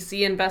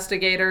 CDC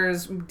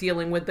investigators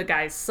dealing with the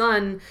guy's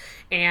son.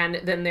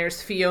 And then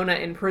there's Fiona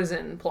in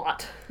prison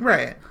plot.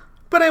 Right.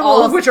 But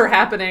all of which are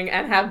happening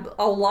and have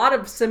a lot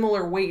of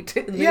similar weight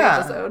in the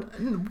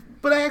episode.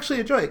 But I actually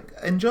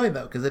enjoy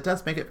though, because it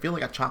does make it feel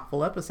like a chock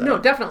full episode. No,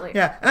 definitely.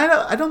 Yeah, and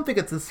I don't think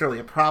it's necessarily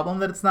a problem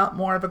that it's not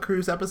more of a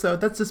cruise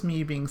episode. That's just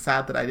me being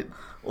sad that I didn't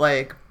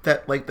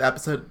the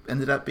episode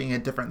ended up being a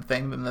different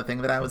thing than the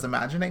thing that I was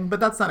imagining. But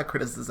that's not a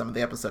criticism of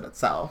the episode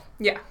itself.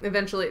 Yeah,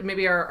 eventually,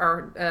 maybe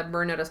our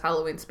Burn Notice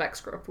Halloween spec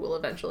script will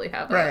eventually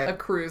have a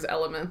cruise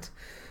element.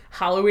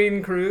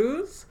 Halloween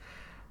cruise?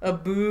 A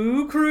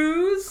boo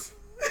cruise?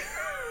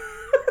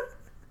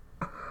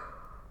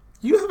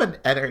 You have an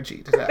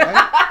energy today.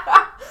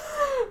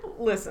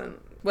 Listen.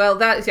 Well,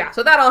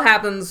 so that all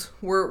happens.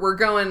 We're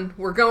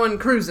going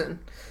cruising.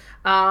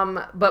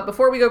 But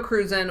before we go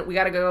cruising, we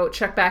got to go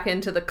check back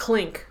into the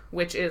clink,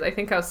 which is, I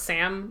think, how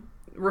Sam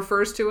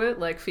refers to it,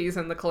 like Fee's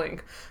in the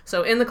clink.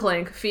 So in the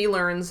clink, Fee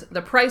learns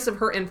the price of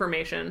her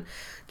information,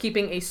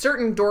 keeping a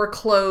certain door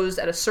closed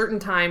at a certain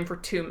time for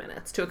 2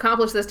 minutes. To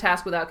accomplish this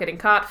task without getting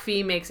caught,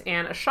 Fee makes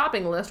Anne a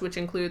shopping list, which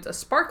includes a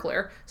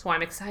sparkler, so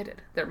I'm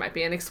excited. There might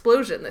be an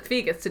explosion that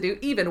Fee gets to do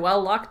even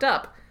while locked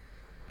up.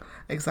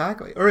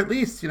 Exactly. Or at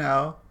least,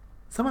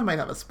 someone might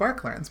have a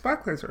sparkler, and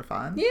sparklers are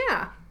fun.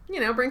 Yeah.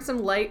 Bring some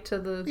light to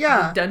the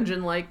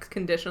dungeon-like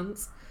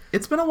conditions.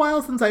 It's been a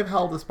while since I've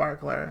held a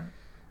sparkler.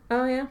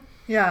 Oh, yeah?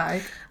 Yeah,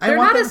 they're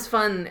not as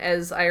fun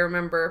as I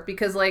remember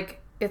because, like,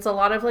 it's a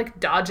lot of, like,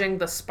 dodging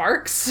the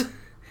sparks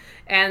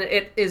and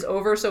it is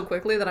over so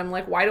quickly that I'm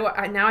like, why do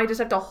now I just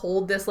have to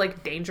hold this,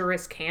 like,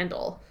 dangerous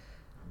candle.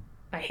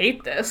 I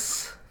hate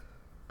this.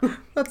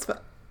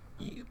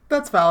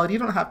 That's valid. You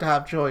don't have to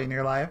have joy in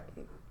your life.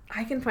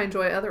 I can find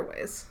joy other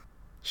ways.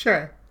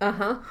 Sure.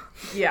 Uh-huh.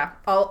 Yeah.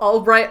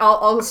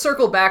 I'll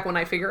circle back when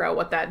I figure out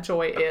what that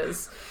joy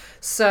is.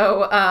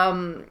 So,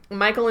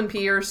 Michael and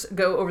Pierce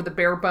go over the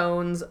bare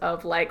bones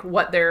of, like,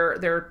 what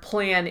their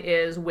plan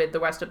is with the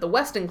rest of the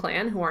Weston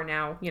clan, who are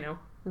now,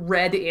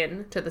 read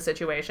in to the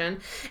situation.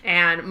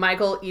 And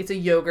Michael eats a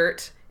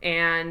yogurt,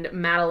 and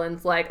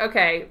Madeline's like,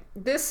 okay,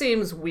 this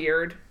seems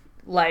weird.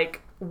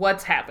 Like,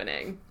 what's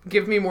happening?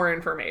 Give me more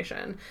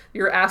information.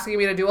 You're asking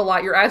me to do a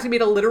lot. You're asking me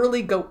to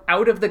literally go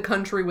out of the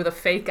country with a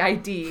fake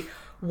ID.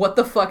 What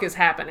the fuck is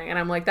happening? And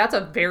I'm like, that's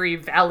a very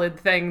valid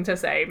thing to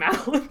say,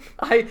 Madeline.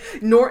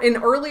 In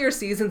earlier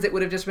seasons, it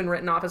would have just been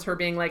written off as her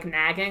being, like,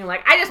 nagging.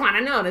 Like, I just want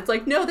to know. And it's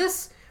like, no,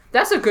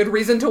 that's a good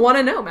reason to want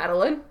to know,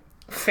 Madeline.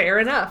 Fair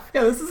enough.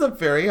 Yeah, this is a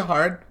very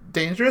hard,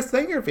 dangerous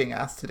thing you're being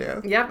asked to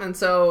do. Yep, and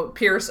so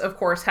Pierce, of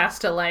course, has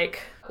to,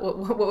 like,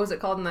 what was it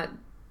called in that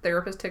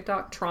therapist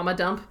TikTok? Trauma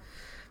dump.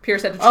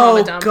 Pierce had to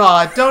trauma dump. Oh,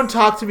 God, don't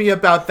talk to me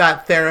about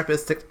that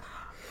therapist TikTok.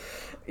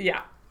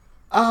 Yeah.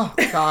 Oh,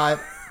 God.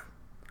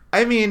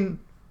 I mean,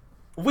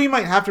 we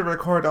might have to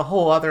record a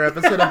whole other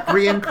episode of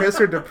Bree and Chris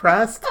Are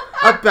Depressed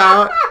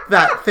about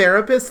that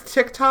therapist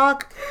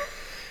TikTok.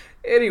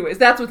 Anyways,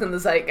 that's within the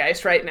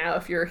zeitgeist right now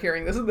if you're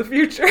hearing this in the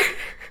future.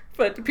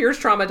 But Pierce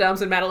trauma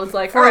dumps and Madeline's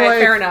like, all right,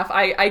 fair enough.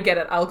 I get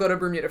it. I'll go to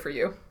Bermuda for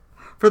you.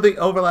 For the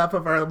overlap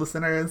of our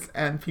listeners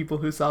and people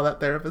who saw that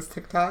therapist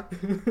TikTok.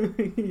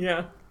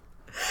 Yeah.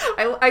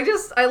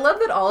 I love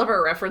that all of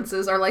our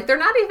references are like, they're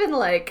not even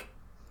like,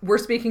 we're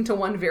speaking to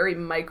one very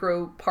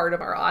micro part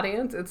of our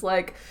audience. It's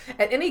like,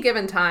 at any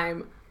given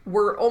time,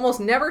 we're almost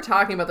never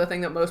talking about the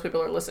thing that most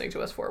people are listening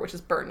to us for, which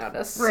is Burn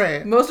Notice.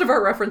 Right. Most of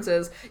our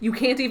references, you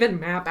can't even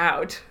map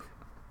out.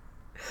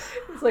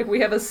 It's like we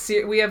have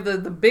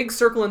the big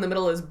circle in the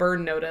middle is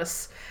Burn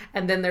Notice,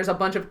 and then there's a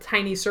bunch of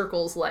tiny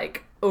circles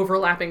like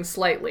overlapping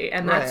slightly,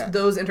 and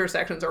those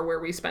intersections are where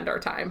we spend our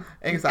time.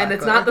 Exactly. And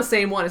it's not the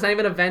same one. It's not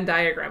even a Venn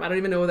diagram. I don't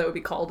even know what that would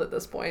be called at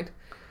this point.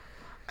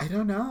 I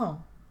don't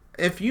know.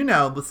 If you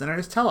know,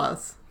 listeners, tell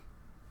us.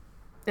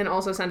 And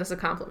also send us a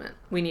compliment.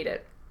 We need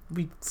it.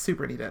 We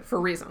super need it.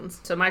 For reasons.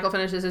 So Michael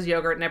finishes his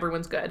yogurt and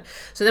everyone's good.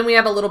 So then we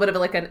have a little bit of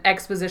like an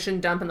exposition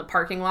dump in the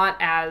parking lot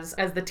as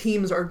the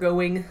teams are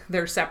going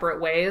their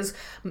separate ways.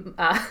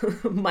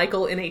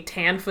 Michael in a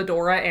tan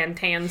fedora and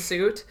tan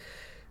suit.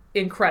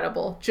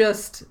 Incredible.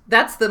 Just,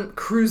 that's the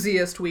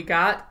cruisiest we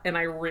got, and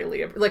I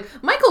really... Like,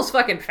 Michael's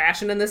fucking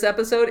fashion in this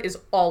episode is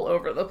all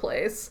over the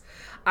place.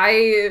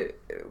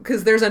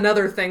 Because there's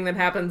another thing that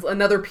happens,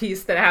 another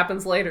piece that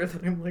happens later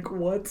that I'm like,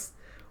 what?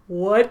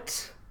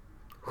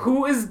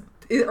 Who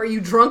are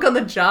you drunk on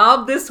the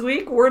job this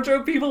week?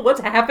 Wardrobe people, what's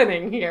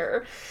happening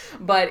here?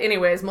 But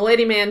anyways,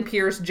 Milady Man,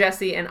 Pierce,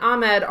 Jesse, and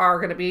Ahmed are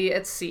going to be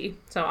at sea.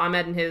 So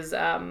Ahmed and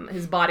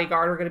his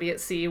bodyguard are going to be at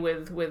sea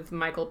with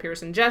Michael,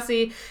 Pierce, and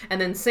Jesse. And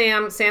then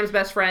Sam's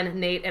best friend,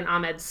 Nate, and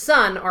Ahmed's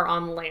son are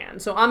on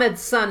land. So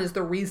Ahmed's son is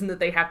the reason that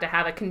they have to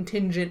have a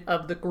contingent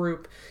of the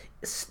group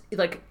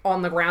like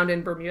on the ground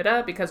in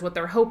Bermuda, because what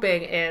they're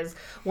hoping is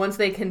once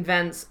they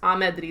convince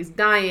Ahmed that he's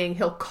dying,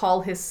 he'll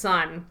call his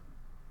son.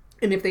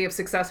 And if they have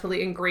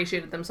successfully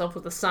ingratiated themselves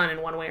with the son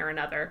in one way or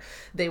another,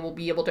 they will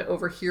be able to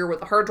overhear where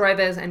the hard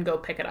drive is and go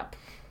pick it up.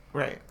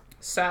 Right.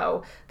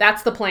 So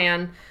that's the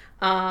plan.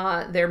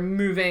 They're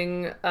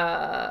moving. We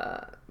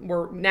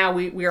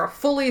are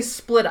fully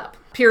split up.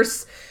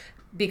 Pierce,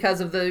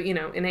 because of the,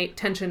 innate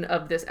tension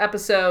of this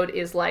episode,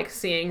 is like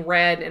seeing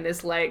red and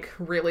is like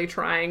really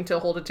trying to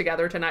hold it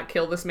together to not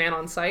kill this man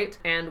on sight.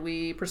 And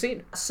we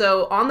proceed.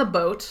 So on the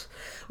boat,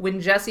 when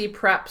Jesse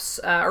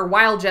preps,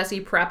 while Jesse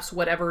preps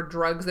whatever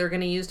drugs they're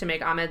going to use to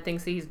make Ahmed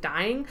think that he's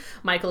dying,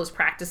 Michael is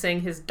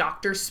practicing his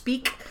doctor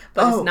speak,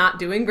 but is not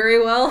doing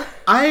very well.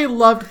 I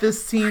loved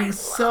this scene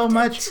so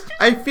much.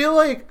 I feel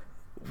like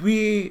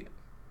we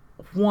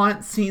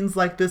want scenes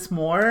like this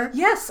more.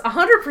 Yes,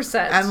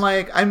 100%. And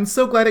like, I'm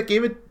so glad it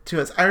gave it to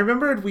us. I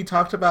remembered we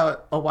talked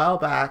about a while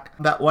back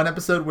that one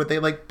episode where they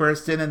like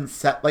burst in and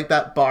set like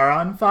that bar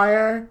on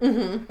fire.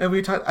 Mm-hmm.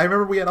 And I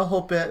remember we had a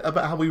whole bit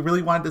about how we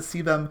really wanted to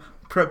see them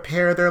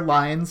prepare their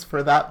lines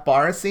for that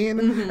bar scene.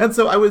 Mm-hmm. And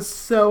so I was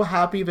so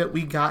happy that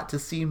we got to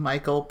see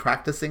Michael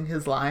practicing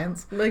his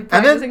lines. Like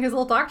practicing his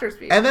little doctor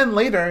speak. And then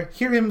later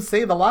hear him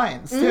say the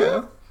lines too.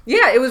 Mm-hmm.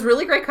 Yeah, it was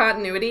really great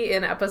continuity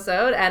in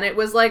episode, and it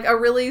was like a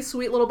really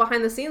sweet little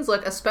behind the scenes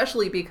look,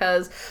 especially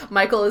because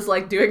Michael is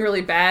like doing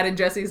really bad and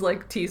Jesse's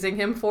like teasing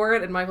him for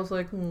it, and Michael's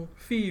like,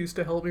 Fee used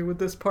to help me with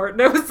this part,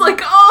 and I was like,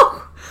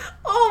 oh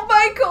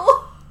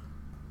Michael.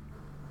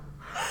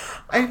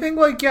 I think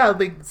like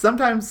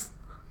sometimes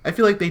I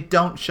feel like they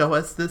don't show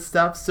us this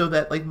stuff so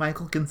that like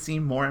Michael can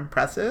seem more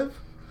impressive.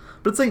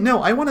 But it's like,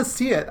 no, I want to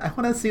see it. I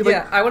want to see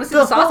I want to see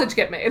the sausage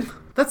get made.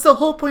 That's the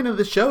whole point of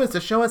the show, is to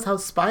show us how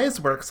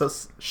spies work. So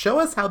show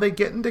us how they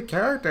get into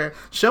character.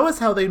 Show us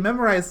how they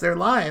memorize their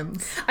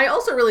lines. I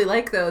also really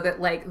like, though,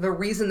 that like the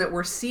reason that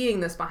we're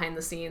seeing this behind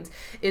the scenes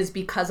is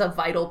because a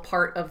vital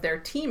part of their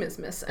team is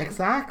missing.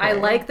 Exactly. I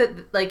like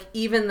that, like,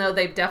 even though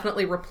they've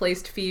definitely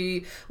replaced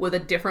Fee with a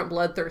different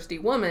bloodthirsty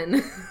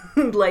woman,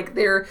 like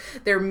they're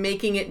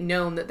making it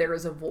known that there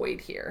is a void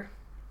here.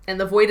 And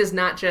the void is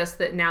not just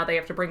that now they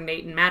have to bring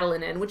Nate and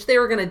Madeline in, which they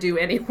were going to do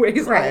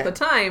anyways all the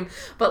time,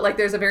 but like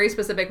there's a very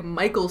specific,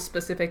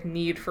 Michael-specific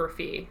need for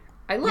Fee.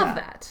 I love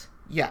that.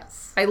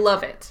 Yes. I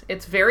love it.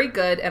 It's very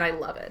good, and I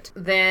love it.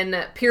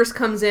 Then Pierce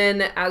comes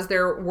in as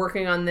they're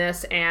working on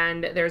this,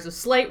 and there's a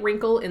slight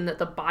wrinkle in that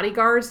the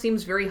bodyguard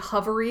seems very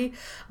hovery,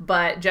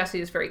 but Jesse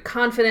is very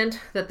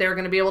confident that they're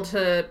going to be able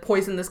to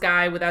poison this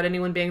guy without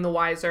anyone being the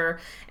wiser,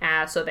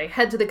 so they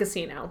head to the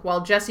casino.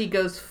 While Jesse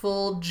goes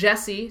full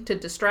Jesse to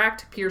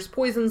distract, Pierce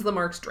poisons the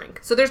Mark's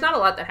drink. So there's not a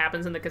lot that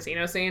happens in the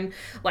casino scene.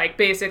 Like,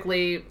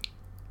 basically,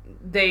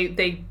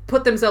 they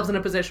put themselves in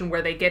a position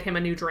where they get him a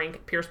new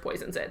drink, Pierce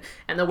poisons it.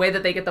 And the way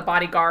that they get the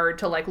bodyguard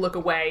to like look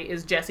away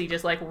is Jesse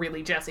just like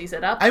really Jesse's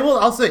it up. I will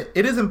also,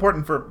 it is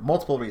important for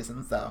multiple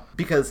reasons though,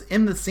 because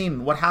in the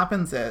scene what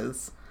happens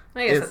is,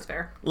 I guess that's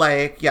fair.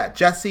 Like, yeah,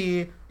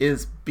 Jesse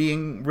is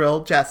being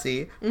real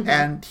Jesse, mm-hmm.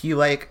 and he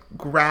like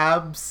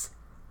grabs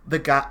the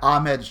guy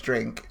Ahmed's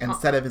drink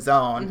instead of his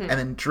own, mm-hmm. and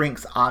then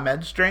drinks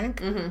Ahmed's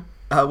drink. Mm-hmm.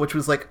 Which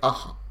was like a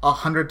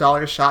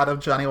 $100 shot of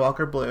Johnny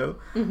Walker Blue.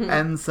 Mm-hmm.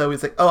 And so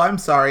he's like, oh, I'm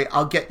sorry,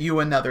 I'll get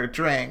you another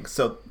drink.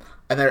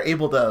 And they're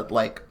able to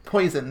like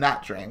poison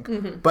that drink.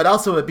 Mm-hmm. But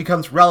also it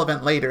becomes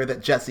relevant later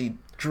that Jesse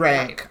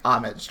drank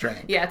Ahmed's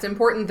drink. Yeah, it's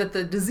important that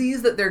the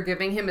disease that they're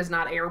giving him is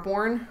not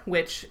airborne,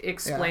 which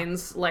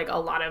explains like a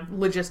lot of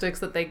logistics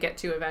that they get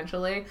to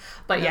eventually.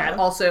 But it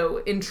also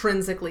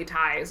intrinsically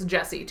ties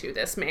Jesse to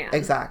this man.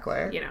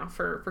 Exactly. You know,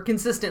 for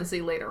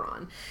consistency later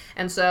on.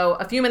 And so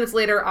a few minutes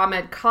later,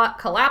 Ahmed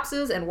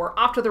collapses and we're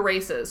off to the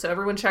races. So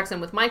everyone checks in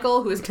with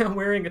Michael, who is now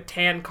wearing a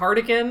tan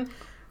cardigan.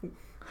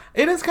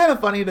 It is kind of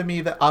funny to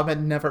me that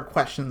Ahmed never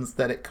questions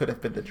that it could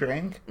have been the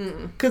drink.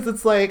 Because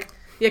it's like...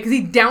 Yeah, because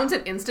he downs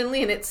it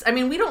instantly, and it's... I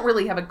mean, we don't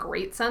really have a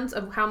great sense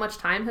of how much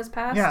time has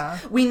passed. Yeah.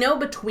 We know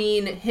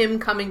between him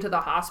coming to the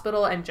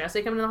hospital and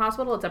Jesse coming to the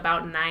hospital, it's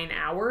about 9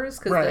 hours,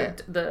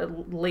 because the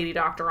lady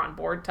doctor on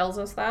board tells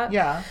us that.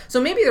 Yeah. So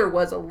maybe there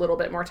was a little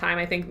bit more time.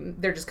 I think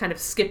they're just kind of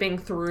skipping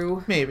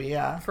through... Maybe,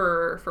 yeah.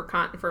 For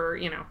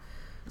you know...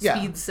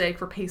 speed's sake,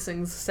 for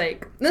pacing's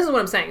sake. And this is what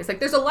I'm saying. It's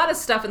like there's a lot of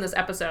stuff in this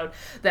episode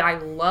that I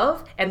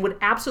love and would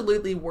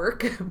absolutely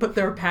work, but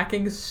they're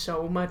packing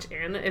so much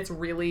in. It's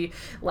really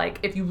like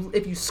if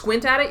you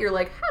squint at it, you're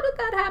like, how did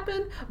that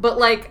happen? But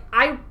like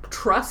I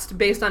trust,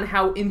 based on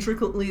how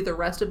intricately the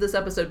rest of this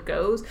episode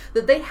goes,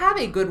 that they have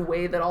a good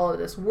way that all of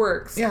this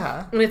works.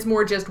 Yeah. And it's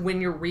more just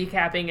when you're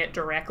recapping it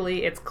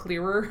directly, it's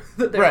clearer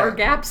that there are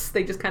gaps.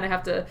 They just kind of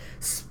have to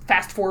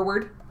fast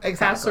forward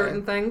past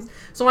certain things.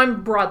 So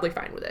I'm broadly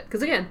fine with it.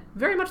 Because again,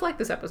 very much like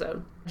this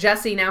episode.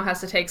 Jesse now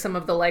has to take some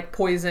of the like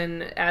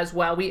poison as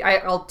well.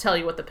 I'll tell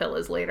you what the pill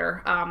is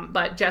later.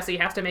 But Jesse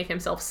has to make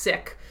himself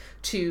sick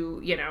to,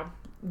 you know,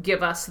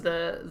 give us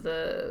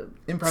the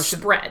impression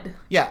spread.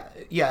 Yeah,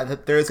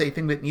 that there's a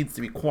thing that needs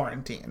to be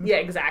quarantined. Yeah,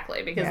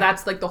 exactly. Because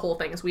that's like the whole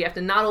thing is we have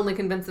to not only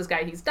convince this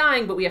guy he's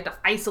dying, but we have to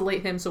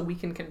isolate him so we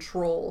can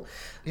control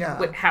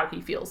how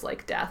he feels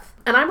like death.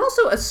 And I'm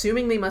also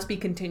assuming they must be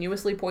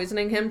continuously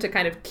poisoning him to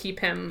kind of keep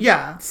him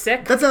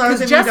sick. That's another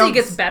thing. Because Jesse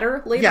gets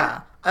better later.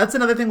 Yeah. That's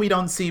another thing we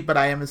don't see, but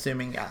I am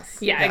assuming yes.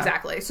 Yeah,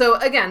 exactly. So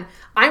again,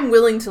 I'm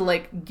willing to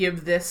like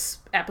give this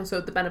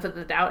episode the benefit of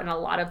the doubt in a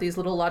lot of these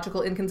little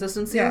logical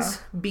inconsistencies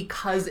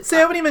because so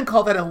I wouldn't even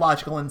call that a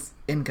logical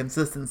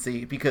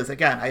inconsistency because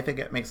again, I think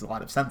it makes a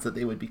lot of sense that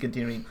they would be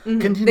continuing.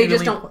 They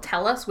just don't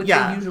tell us, which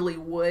they usually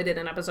would in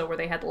an episode where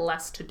they had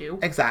less to do.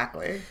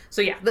 Exactly.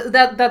 So yeah,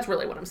 that's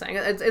really what I'm saying.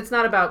 It's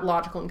not about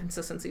logical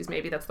inconsistencies.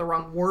 Maybe that's the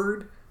wrong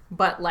word,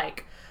 but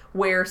like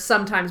where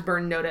sometimes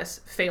Burn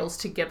Notice fails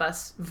to give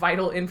us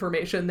vital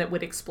information that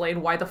would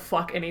explain why the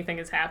fuck anything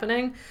is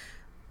happening.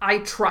 I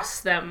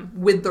trust them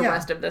with the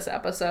rest of this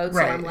episode. So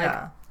I'm like,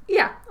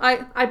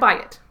 I buy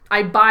it.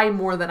 I buy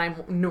more than I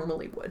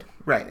normally would.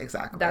 Right,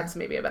 exactly. That's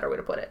maybe a better way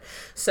to put it.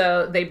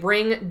 So they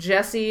bring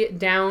Jesse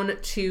down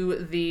to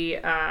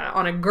the,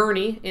 on a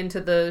gurney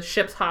into the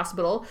ship's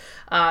hospital.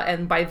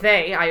 And by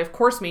they, I of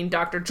course mean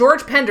Dr.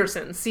 George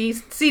Penderson,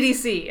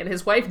 CDC, and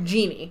his wife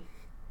Jeannie.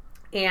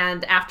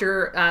 And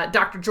after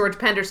Dr. George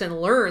Penderson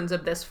learns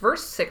of this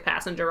first sick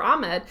passenger,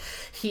 Ahmed,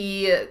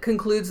 he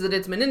concludes that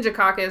it's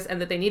meningococcus and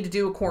that they need to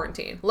do a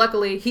quarantine.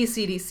 Luckily, he's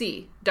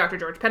CDC, Dr.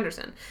 George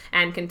Penderson,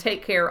 and can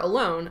take care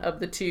alone of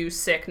the two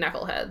sick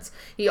knuckleheads.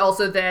 He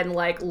also then,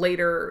 like,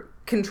 later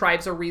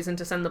contrives a reason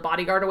to send the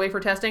bodyguard away for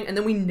testing, and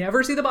then we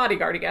never see the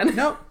bodyguard again.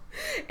 Nope.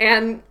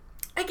 And,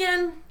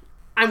 again,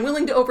 I'm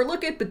willing to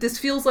overlook it, but this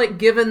feels like,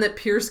 given that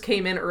Pierce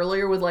came in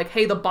earlier with like,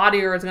 hey, the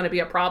bodyguard is going to be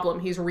a problem,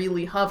 he's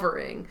really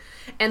hovering.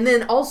 And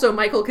then also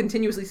Michael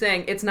continuously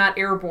saying, it's not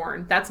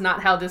airborne. That's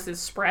not how this is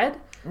spread.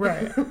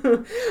 Right.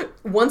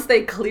 Once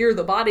they clear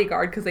the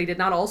bodyguard, because they did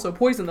not also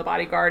poison the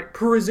bodyguard,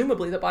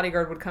 presumably the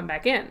bodyguard would come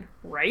back in,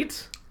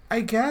 right?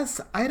 I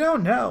guess. I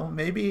don't know.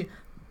 Maybe.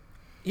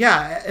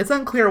 Yeah, it's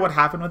unclear what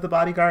happened with the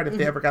bodyguard, if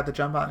they ever got the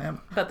jump on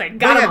him. But they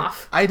got him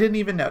off. I didn't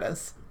even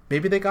notice.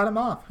 Maybe they got him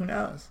off. Who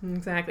knows?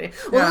 Exactly.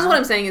 Well, this is what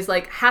I'm saying is,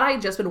 like, had I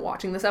just been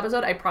watching this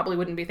episode, I probably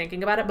wouldn't be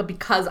thinking about it. But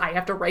because I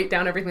have to write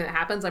down everything that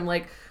happens, I'm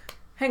like,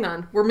 hang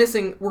on, we're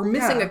missing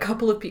a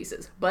couple of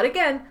pieces. But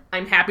again,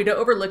 I'm happy to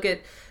overlook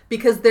it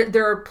because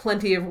there are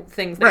plenty of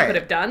things they could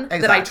have done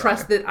that I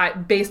trust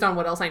that based on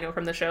what else I know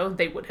from the show,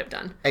 they would have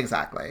done.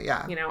 Exactly,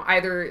 yeah. You know,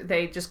 either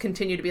they just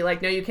continue to be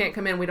like, no, you can't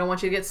come in, we don't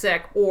want you to get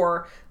sick,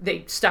 or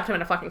they stuffed him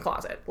in a fucking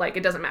closet. Like,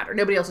 it doesn't matter.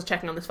 Nobody else is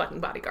checking on this fucking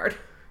bodyguard.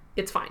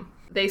 It's fine.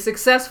 They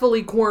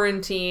successfully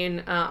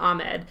quarantine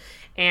Ahmed,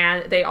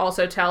 and they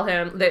also tell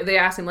him, they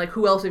ask him, like,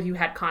 who else have you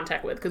had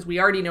contact with? Because we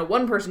already know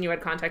one person you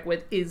had contact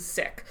with is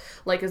sick.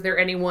 Like, is there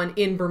anyone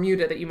in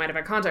Bermuda that you might have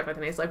had contact with?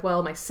 And he's like,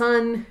 well, my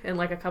son and,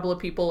 like, a couple of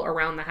people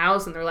around the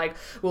house. And they're like,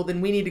 well,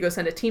 then we need to go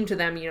send a team to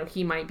them. You know,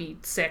 he might be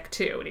sick,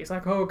 too. And he's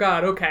like, oh,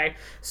 God, okay.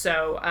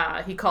 So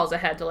he calls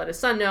ahead to let his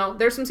son know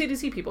there's some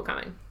CDC people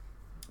coming.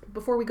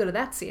 Before we go to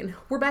that scene,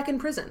 we're back in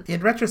prison.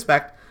 In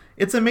retrospect,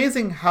 it's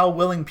amazing how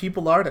willing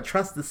people are to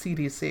trust the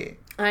CDC.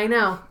 I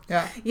know.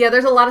 Yeah. Yeah,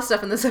 there's a lot of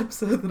stuff in this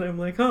episode that I'm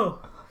like, oh,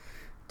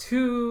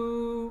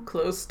 too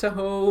close to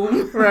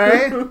home.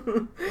 Right?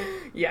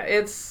 Yeah,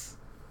 it's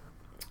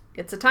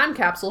a time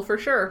capsule for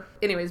sure.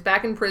 Anyways,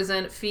 back in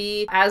prison,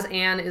 Fee, as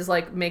Anne is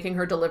like making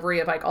her delivery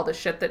of like all the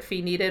shit that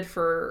Fee needed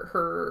for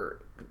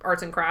her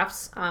arts and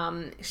crafts,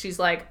 she's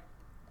like,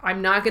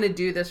 I'm not going to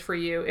do this for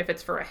you if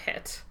it's for a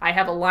hit. I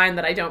have a line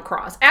that I don't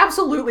cross.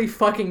 Absolutely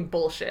fucking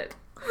bullshit.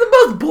 The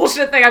most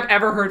bullshit thing I've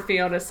ever heard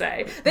Fiona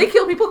say. They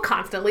kill people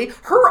constantly.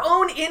 Her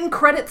own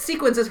in-credit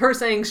sequence is her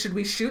saying, should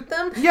we shoot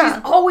them? Yeah.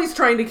 She's always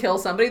trying to kill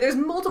somebody. There's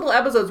multiple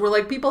episodes where,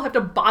 like, people have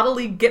to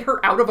bodily get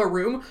her out of a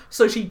room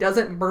so she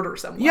doesn't murder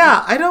someone.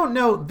 Yeah, I don't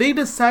know. They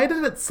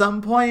decided at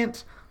some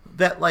point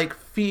that, like,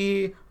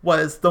 Fee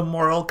was the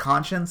moral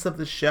conscience of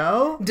the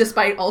show.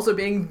 Despite also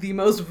being the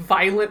most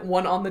violent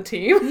one on the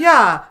team.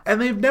 Yeah,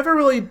 and they've never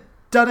really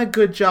done a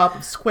good job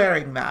of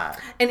squaring that.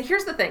 And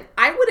here's the thing.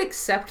 I would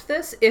accept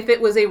this if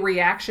it was a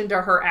reaction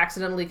to her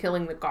accidentally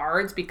killing the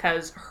guards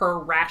because her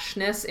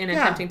rashness in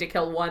attempting to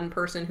kill one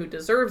person who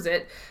deserves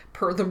it,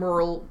 per the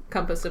moral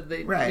compass of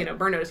the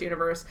Burn Notice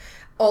universe,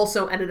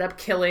 also ended up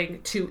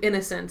killing 2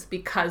 innocents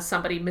because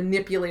somebody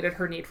manipulated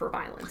her need for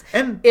violence.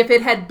 And if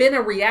it had been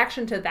a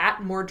reaction to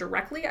that more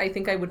directly, I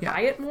think I would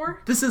buy it more.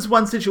 This is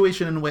one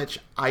situation in which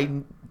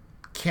I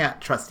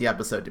can't trust the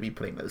episode to be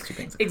putting those 2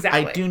 things.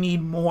 Exactly. I do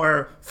need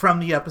more from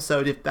the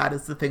episode if that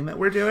is the thing that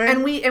we're doing.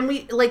 And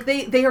we like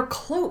they are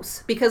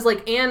close because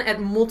like Anne at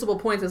multiple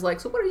points is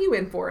like, so what are you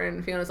in for?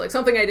 And Fiona's like,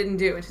 something I didn't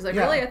do. And she's like,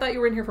 really? I thought you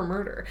were in here for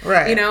murder.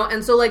 Right. You know?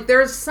 And so like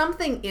there's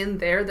something in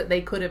there that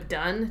they could have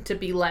done to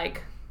be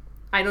like,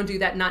 I don't do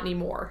that, not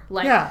anymore.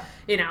 Like,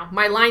 you know,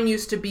 my line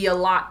used to be a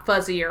lot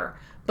fuzzier,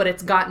 but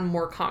it's gotten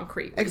more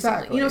concrete recently.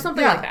 Exactly. You know,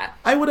 something like that.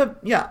 I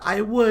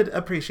would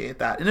appreciate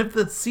that. And if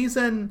the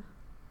season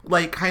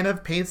like kind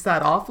of pays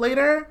that off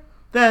later,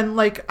 then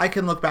like I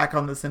can look back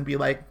on this and be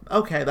like,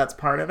 okay, that's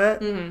part of it.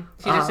 Mm-hmm.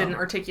 She just didn't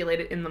articulate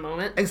it in the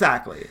moment.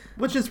 Exactly.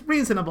 Which is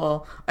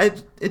reasonable.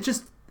 It's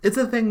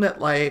a thing that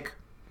like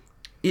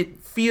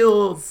it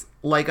feels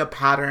like a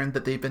pattern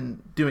that they've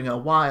been doing a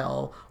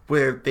while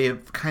where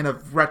they've kind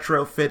of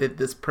retrofitted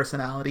this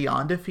personality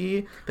onto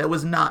Fee that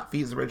was not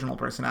Fee's original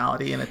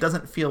personality, and it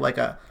doesn't feel like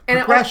a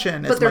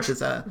progression as much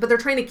as a... But they're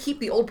trying to keep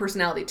the old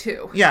personality,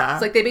 too. Yeah.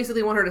 It's like they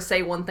basically want her to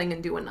say one thing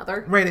and do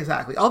another. Right,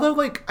 exactly. Although,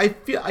 like,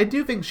 I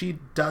do think she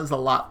does a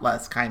lot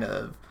less kind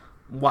of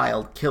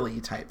wild, killy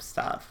type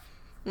stuff.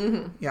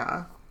 Mm-hmm.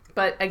 Yeah.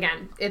 But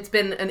again, it's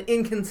been an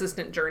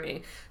inconsistent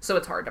journey, so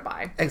it's hard to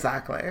buy.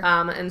 Exactly.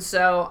 And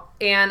so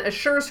Anne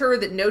assures her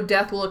that no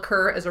death will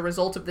occur as a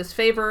result of this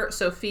favor.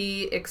 So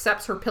Fee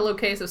accepts her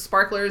pillowcase of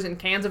sparklers and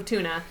cans of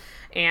tuna,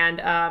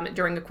 and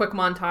during a quick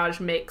montage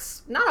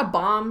makes not a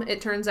bomb, it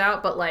turns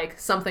out, but like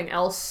something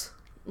else.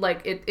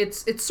 Like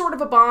it's sort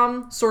of a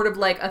bomb, sort of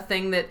like a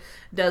thing that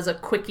does a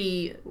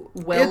quickie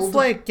weld.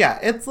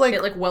 It's like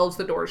it like welds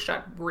the doors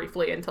shut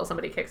briefly until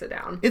somebody kicks it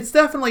down. It's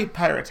definitely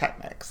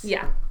pyrotechnics.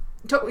 Yeah.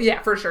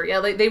 Yeah, for sure. Yeah,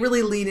 they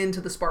really lean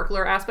into the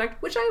sparkler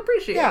aspect, which I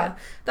appreciated. Yeah.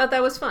 Thought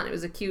that was fun. It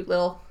was a cute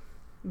little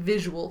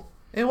visual.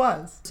 It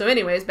was. So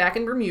anyways, back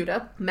in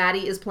Bermuda,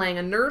 Maddie is playing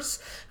a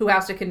nurse who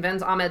has to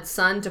convince Ahmed's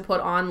son to put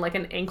on like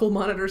an ankle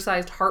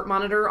monitor-sized heart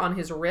monitor on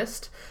his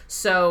wrist.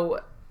 So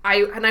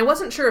I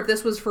wasn't sure if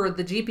this was for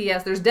the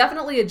GPS. There's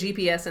definitely a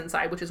GPS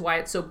inside, which is why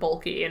it's so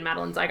bulky. And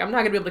Madeline's like, I'm not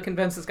going to be able to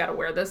convince this guy to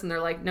wear this. And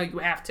they're like, no, you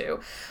have to.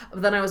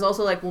 But then I was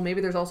also like, well, maybe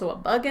there's also a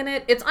bug in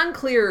it. It's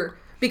unclear.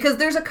 Because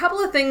there's a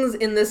couple of things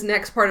in this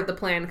next part of the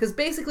plan. Because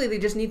basically they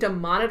just need to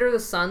monitor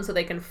the son so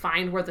they can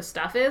find where the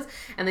stuff is.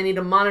 And they need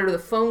to monitor the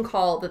phone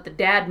call that the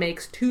dad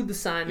makes to the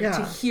son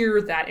to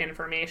hear that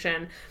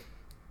information.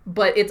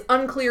 But it's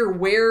unclear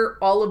where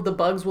all of the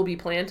bugs will be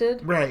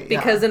planted. Right.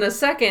 Because in a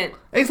second...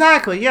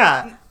 Exactly,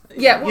 yeah.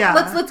 Yeah,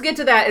 well, let's get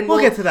to that. And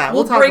we'll get to that.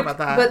 We'll talk about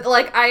that. But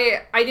like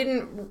I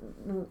didn't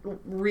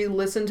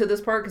re-listen to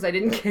this part because I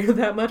didn't care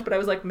that much, but I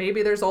was like,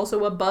 maybe there's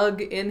also a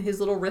bug in his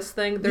little wrist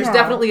thing. There's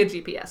definitely a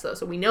GPS though,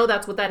 so we know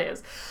that's what that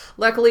is.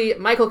 Luckily,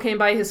 Michael came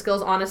by his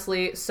skills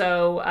honestly,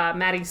 so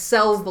Maddie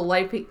sells the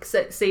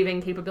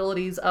life-saving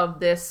capabilities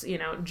of this,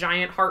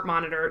 giant heart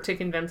monitor to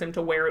convince him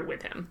to wear it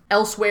with him.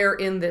 Elsewhere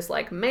in this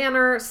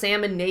manor,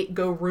 Sam and Nate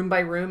go room by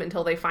room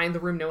until they find the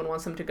room no one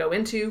wants them to go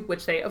into,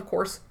 which they, of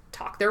course,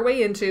 talk their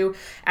way into,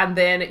 and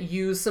then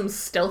use some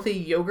stealthy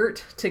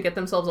yogurt to get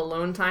themselves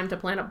alone time to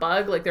plant a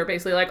bug. Like, they're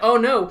basically like, oh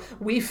no,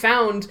 we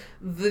found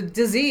the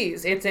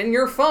disease. It's in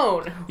your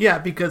phone. Yeah,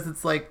 because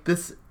it's like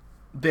this,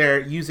 they're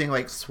using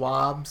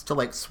swabs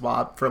to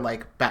swab for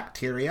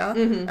bacteria,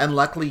 and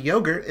luckily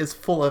yogurt is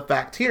full of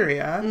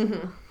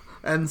bacteria.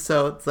 And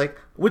so it's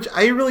which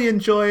I really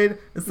enjoyed.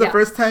 It's the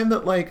first time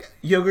that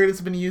yogurt has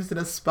been used in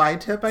a spy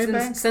tip, I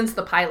think. Since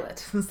the pilot.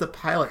 Since the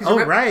pilot.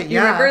 Oh, right, yeah.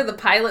 You remember the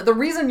pilot? The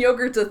reason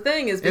yogurt's a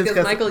thing is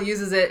because Michael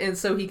uses it and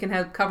so he can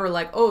have cover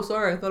oh,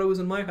 sorry, I thought it was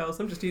in my house.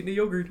 I'm just eating a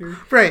yogurt here.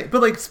 Right,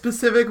 but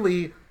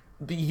specifically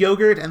the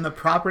yogurt and the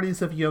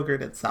properties of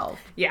yogurt itself.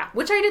 Yeah,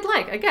 which I did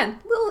like. Again,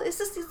 it's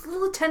just this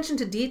little attention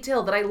to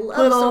detail that I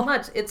love so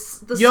much. It's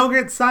the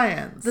yogurt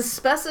science. The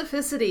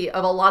specificity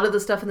of a lot of the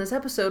stuff in this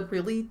episode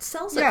really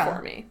sells it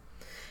for me.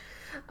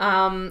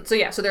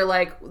 So they're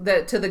like,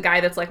 to the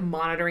guy that's like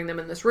monitoring them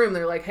in this room,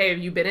 they're like, hey, have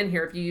you been in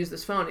here if you use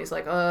this phone? He's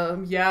like,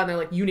 yeah. And they're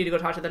like, you need to go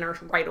talk to the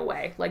nurse right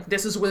away. Like,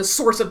 this is the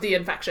source of the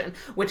infection,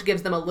 which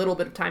gives them a little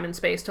bit of time and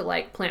space to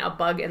like plant a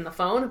bug in the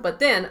phone. But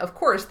then, of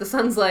course, the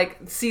son's like,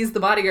 sees the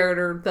bodyguard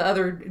or the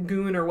other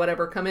goon or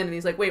whatever come in, and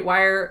he's like, wait,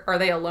 why are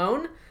they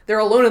alone? They're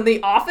alone in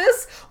the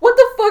office? What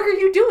the fuck are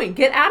you doing?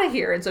 Get out of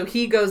here. And so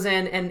he goes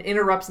in and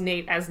interrupts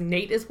Nate as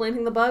Nate is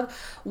planting the bug.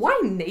 Why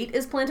Nate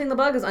is planting the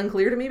bug is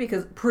unclear to me,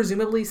 because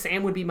presumably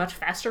Sam would be much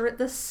faster at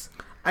this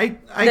than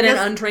an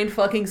untrained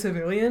fucking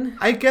civilian.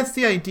 I guess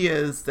the idea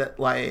is that,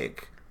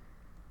 like,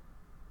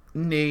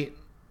 Nate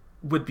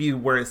would be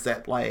worse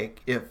at,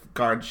 like, if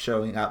guards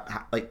showing up,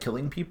 like,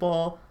 killing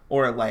people,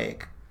 or,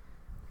 like,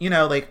 you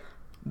know, like,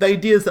 the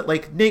idea is that,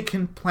 like, Nate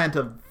can plant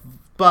a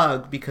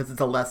bug because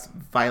it's a less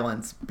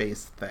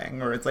violence-based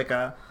thing, or it's like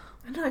a...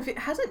 I don't know,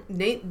 hasn't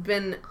Nate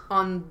been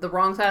on the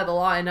wrong side of the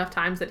law enough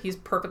times that he's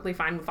perfectly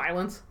fine with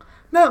violence?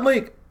 Not,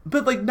 like,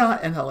 but, like,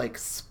 not in a, like,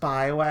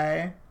 spy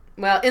way.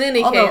 Well, in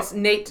any case,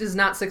 Nate does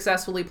not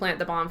successfully plant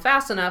the bomb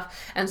fast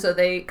enough, and so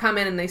they come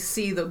in and they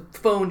see the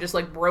phone just,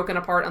 like, broken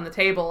apart on the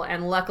table,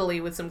 and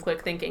luckily, with some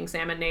quick thinking,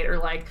 Sam and Nate are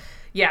like,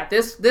 yeah,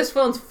 this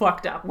phone's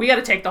fucked up. We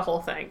gotta take the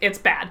whole thing. It's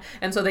bad.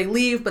 And so they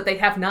leave, but they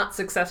have not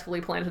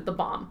successfully planted the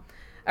bomb.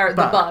 Or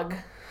the bug.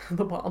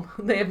 The bomb.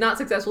 They have not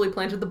successfully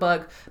planted the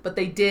bug, but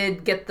they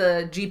did get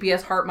the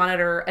GPS heart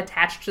monitor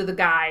attached to the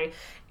guy,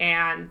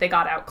 and they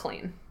got out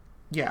clean.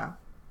 Yeah.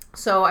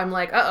 So I'm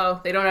like, uh-oh,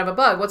 they don't have a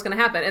bug. What's going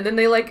to happen? And then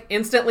they, like,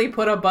 instantly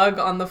put a bug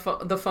on the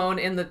phone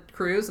in the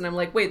cruise, and I'm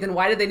like, wait, then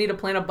why did they need to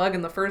plant a bug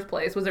in the first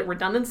place? Was it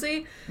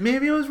redundancy?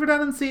 Maybe it was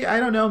redundancy. I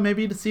don't know.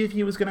 Maybe to see if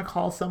he was going to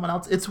call someone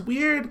else. It's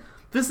weird.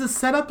 This is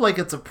set up like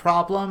it's a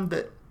problem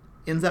that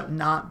ends up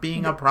not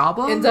being a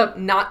problem. Ends up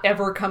not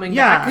ever coming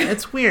back. Yeah,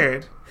 it's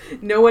weird.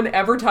 No one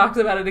ever talks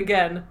about it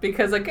again,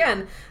 because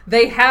again,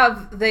 they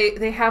have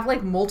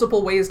like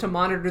multiple ways to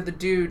monitor the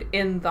dude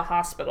in the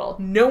hospital.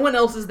 No one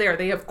else is there.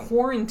 They have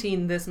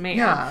quarantined this man.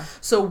 Yeah.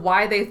 So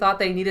why they thought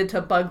they needed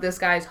to bug this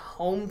guy's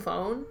home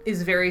phone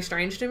is very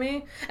strange to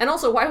me. And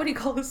also, why would he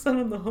call his son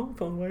on the home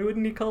phone? Why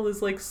wouldn't he call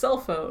his, like, cell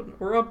phone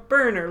or a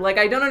burner? Like,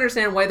 I don't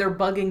understand why they're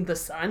bugging the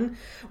son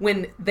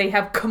when they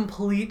have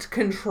complete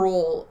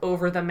control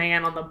over the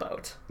man on the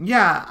boat.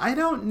 Yeah, I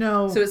don't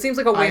know. So it seems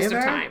like a waste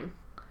of time.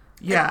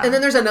 Yeah. And then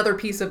there's another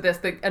piece of this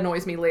that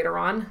annoys me later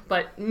on,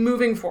 but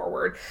moving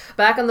forward.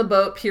 Back on the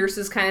boat, Pierce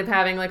is kind of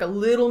having like a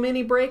little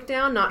mini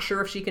breakdown, not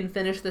sure if she can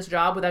finish this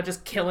job without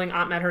just killing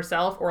Ahmed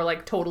herself or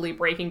like totally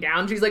breaking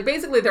down. She's like,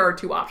 basically there are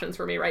two options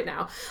for me right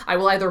now. I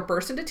will either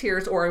burst into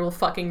tears or I will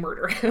fucking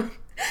murder him.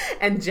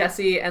 And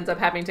Jesse ends up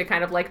having to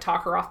kind of like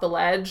talk her off the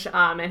ledge,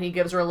 and he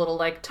gives her a little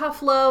like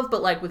tough love,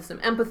 but like with some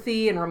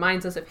empathy, and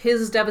reminds us of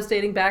his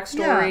devastating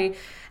backstory. Yeah.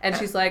 And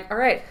she's like, all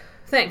right,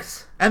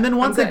 thanks. And then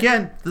once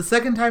again, the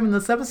second time in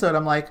this episode,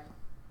 I'm like,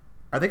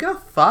 are they gonna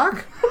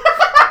fuck?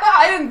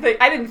 I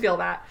didn't feel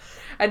that.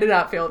 I did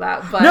not feel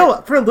that. But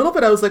no, for a little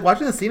bit, I was like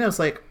watching the scene. I was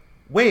like,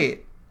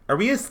 wait, are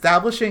we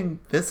establishing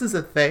this is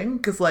a thing?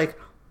 Because like,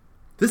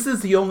 this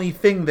is the only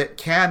thing that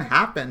can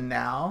happen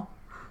now,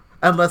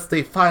 unless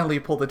they finally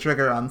pull the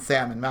trigger on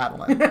Sam and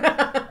Madeline.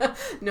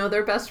 No,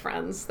 they're best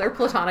friends. They're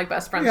platonic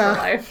best friends for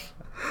life.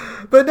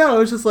 But no, it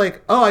was just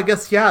like, oh, I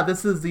guess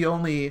this is the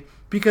only.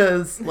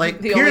 Because, like,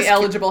 the only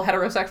eligible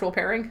heterosexual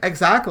pairing?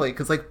 Exactly,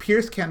 because, like,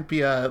 Pierce can't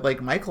be a,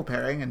 like, Michael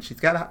pairing, and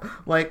she's got,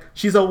 like,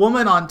 she's a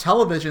woman on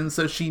television,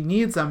 so she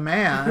needs a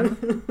man.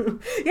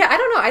 Yeah, I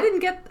don't know. I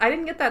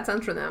didn't get that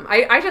sense from them.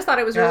 I just thought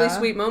it was a really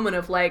sweet moment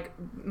of, like,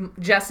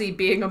 Jesse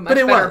being a much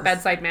better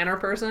bedside manner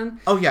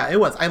person. Oh, yeah, it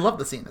was. I love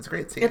the scene. It's a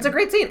great scene. It's a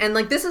great scene. And,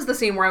 like, this is the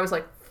scene where I was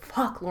like,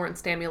 fuck, Lauren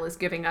Stamiel is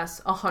giving us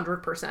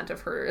 100%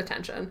 of her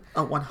attention.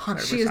 Oh,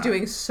 100%. She is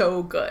doing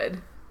so good.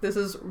 This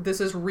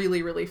is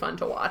really, really fun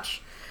to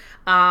watch.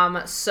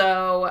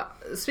 So,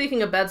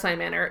 speaking of bedside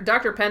manner,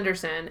 Dr.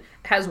 Penderson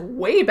has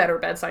way better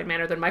bedside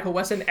manner than Michael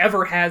Weston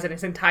ever has in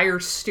his entire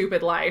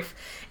stupid life,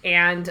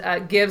 and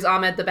gives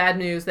Ahmed the bad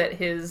news that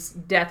his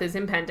death is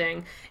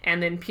impending,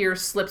 and then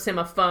Pierce slips him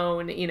a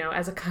phone,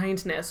 as a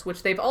kindness,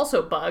 which they've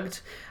also bugged,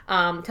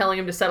 telling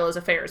him to settle his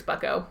affairs,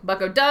 Bucko.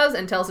 Bucko does,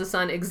 and tells his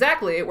son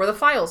exactly where the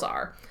files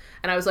are.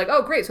 And I was like,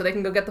 oh, great, so they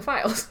can go get the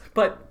files.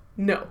 But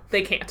no,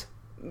 they can't.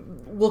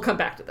 We'll come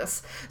back to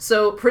this.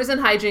 So, prison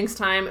hijinks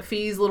time.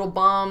 Fee's little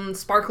bomb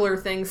sparkler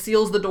thing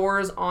seals the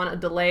doors on a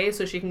delay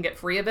so she can get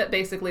free of it.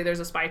 Basically,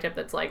 there's a spy tip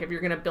that's like, if you're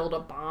going to build a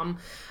bomb,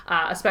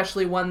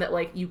 especially one that,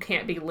 like, you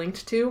can't be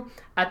linked to,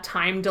 a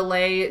time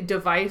delay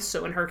device,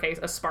 so in her case,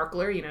 a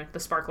sparkler, the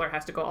sparkler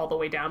has to go all the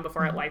way down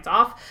before it lights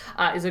off,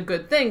 is a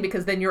good thing,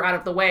 because then you're out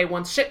of the way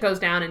once shit goes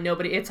down and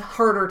it's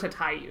harder to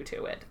tie you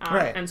to it.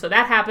 Right. And so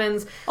that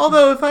happens.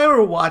 Although, if I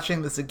were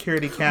watching the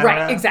security camera...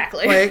 Right,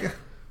 exactly. Like...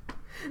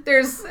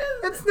 It's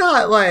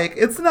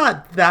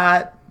not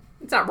that...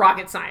 It's not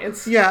rocket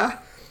science. Yeah.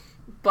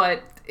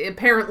 But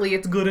apparently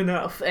it's good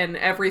enough, and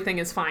everything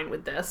is fine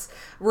with this.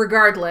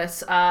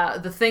 Regardless,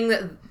 the thing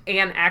that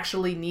Anne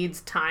actually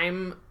needs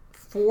time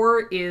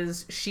 4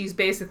 is she's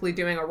basically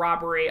doing a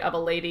robbery of a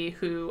lady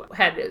who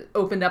had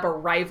opened up a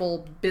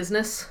rival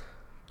business.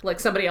 Like,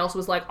 somebody else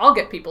was like, I'll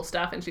get people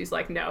stuff. And she's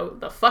like, no,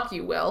 the fuck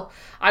you will.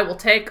 I will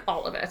take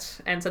all of it.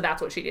 And so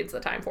that's what she needs the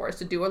time for, is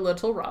to do a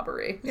little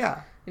robbery.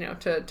 Yeah. You know,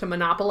 to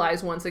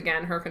monopolize once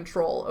again her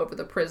control over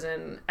the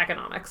prison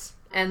economics.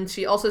 And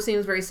she also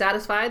seems very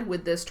satisfied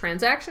with this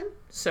transaction.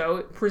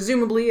 So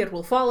presumably it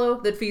will follow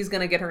that Fee's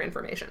going to get her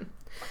information.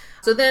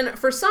 So then,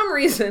 for some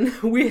reason,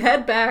 we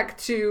head back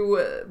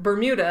to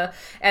Bermuda,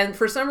 and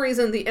for some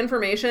reason, the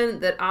information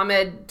that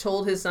Ahmed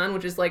told his son,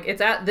 which is like,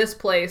 it's at this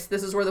place,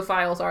 this is where the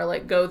files are,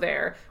 like, go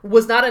there,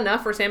 was not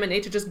enough for Sam and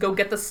Nate to just go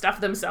get the stuff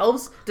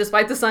themselves,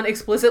 despite the son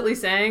explicitly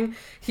saying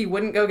he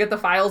wouldn't go get the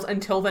files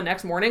until the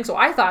next morning. So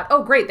I thought,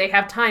 oh, great, they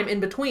have time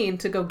in between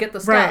to go get the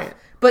stuff. Right.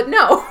 But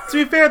no.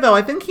 To be fair, though,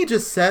 I think he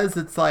just says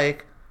it's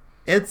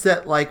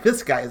at, like,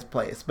 this guy's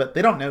place, but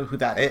they don't know who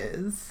that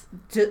is.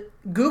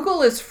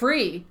 Google is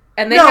free.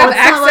 And they have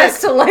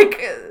access to,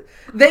 like,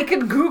 they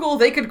could Google,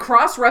 they could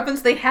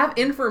cross-reference, they have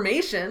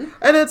information.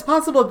 And it's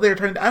possible that they're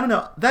trying to, I don't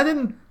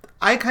know,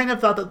 I kind of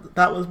thought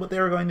that was what they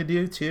were going to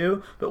do,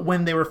 too. But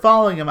when they were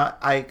following him,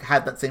 I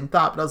had that same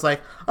thought. But I was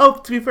like, oh,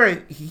 to be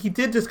fair, he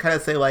did just kind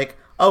of say, like,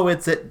 oh,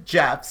 it's at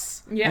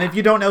Jeff's. Yeah. And if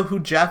you don't know who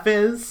Jeff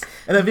is,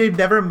 and if they've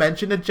never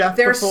mentioned a Jeff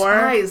before. They're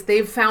spies.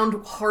 They've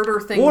found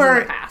harder things in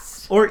the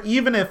past. Or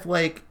even if,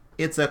 like,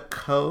 it's a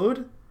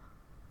code,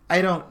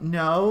 I don't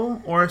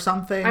know, or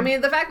something. I mean,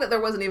 the fact that there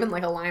wasn't even,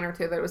 like, a line or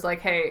two that was like,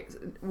 hey,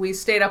 we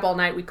stayed up all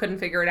night, we couldn't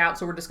figure it out,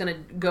 so we're just going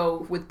to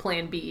go with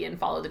plan B and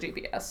follow the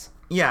GPS.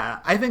 Yeah,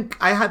 I think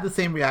I had the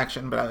same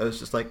reaction, but I was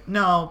just like,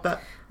 no,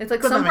 that... It's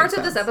like, some parts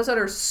of this episode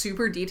are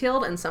super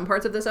detailed, and some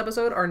parts of this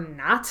episode are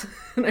not.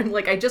 And I'm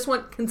like, I just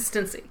want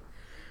consistency.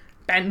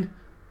 Ben.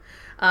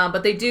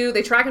 But they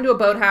track into a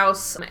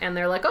boathouse, and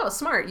they're like, oh,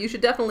 smart, you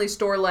should definitely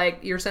store,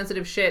 like, your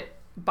sensitive shit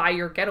by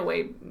your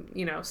getaway,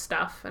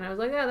 stuff. And I was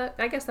like, yeah,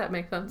 I guess that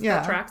makes sense. Yeah.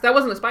 That tracks. That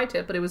wasn't a spy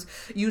tip, but it was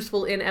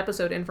useful in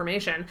episode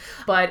information.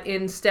 But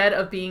instead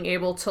of being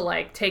able to,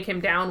 like, take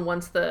him down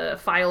once the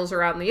files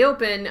are out in the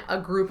open, a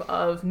group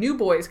of new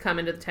boys come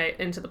into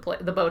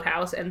the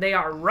boathouse, and they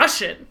are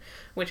Russian,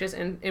 which is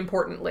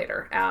important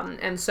later.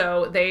 And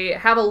so they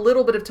have a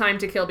little bit of time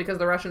to kill because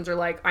the Russians are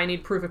like, I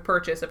need proof of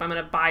purchase if I'm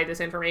going to buy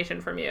this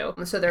information from you.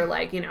 And so they're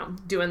like,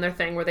 doing their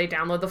thing where they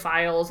download the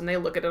files and they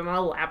look at it on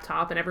a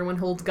laptop, and everyone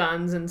holds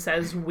guns and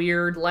says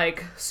weird,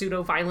 like,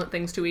 pseudo-violent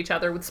things to each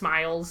other with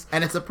smiles.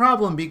 And it's a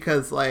problem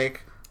because,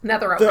 like... Now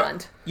they're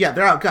outgunned. Yeah,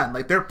 they're outgunned.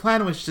 Like, their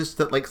plan was just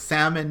that, like,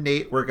 Sam and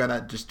Nate were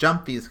gonna just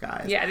jump these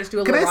guys. Yeah, just do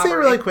a little robbery. Can I say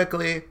really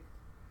quickly,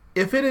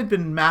 if it had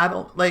been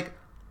Madeline... Like,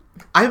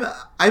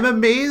 I'm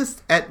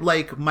amazed at,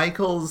 like,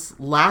 Michael's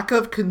lack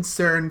of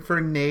concern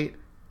for Nate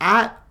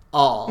at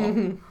all.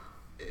 Mm-hmm.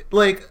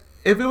 Like,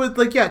 if it was,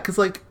 like, yeah, because,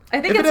 like... I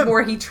think it's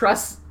more he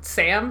trusts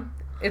Sam.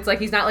 It's like,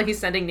 he's not like he's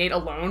sending Nate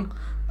alone.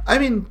 I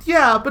mean,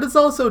 yeah, but it's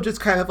also just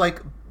kind of,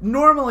 like,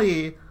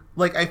 normally...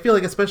 Like, I feel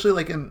like, especially,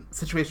 like, in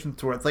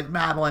situations where it's, like,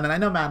 Madeline, and I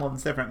know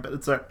Madeline's different, but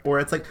it's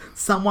like,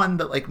 someone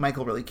that, like,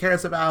 Michael really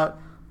cares about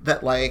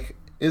that, like,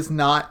 is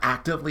not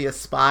actively a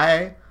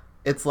spy.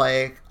 It's,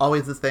 like,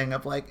 always this thing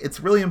of, like, it's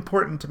really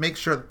important to make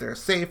sure that they're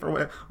safe or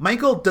whatever.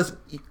 Michael doesn't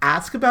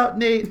ask about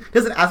Nate. He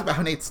doesn't ask about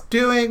how Nate's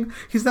doing.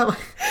 He's not, like...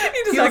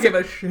 He does not give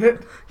a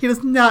shit. He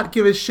does not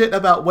give a shit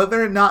about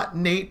whether or not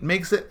Nate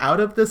makes it out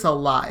of this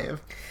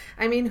alive.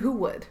 I mean, who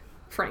would,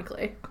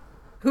 frankly?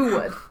 Who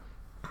would?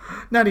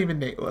 Not even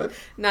Nate would.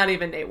 Not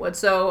even Nate would.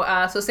 So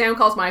Sam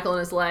calls Michael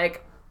and is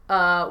like,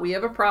 we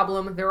have a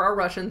problem. There are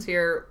Russians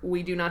here.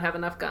 We do not have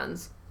enough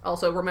guns.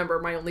 Also, remember,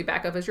 my only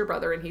backup is your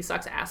brother, and he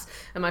sucks ass.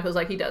 And Michael's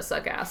like, he does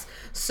suck ass.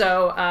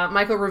 So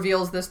Michael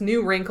reveals this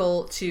new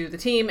wrinkle to the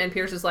team, and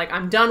Pierce is like,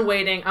 I'm done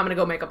waiting. I'm going to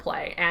go make a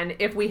play. And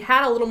if we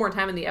had a little more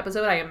time in the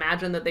episode, I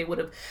imagine that they would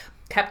have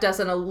kept us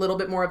in a little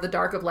bit more of the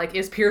dark of, like,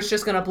 is Pierce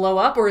just going to blow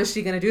up, or is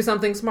she going to do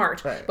something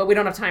smart? Right. But we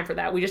don't have time for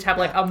that. We just have,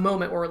 like, a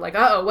moment where we're like,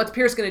 uh-oh, what's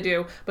Pierce going to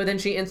do? But then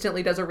she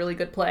instantly does a really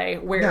good play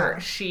where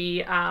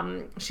she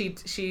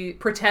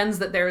pretends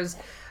that there's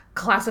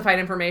classified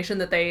information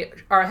that they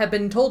have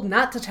been told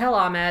not to tell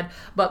Ahmed,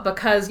 but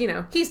because,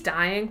 he's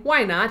dying,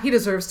 why not? He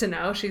deserves to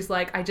know. She's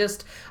like, I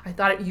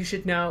thought you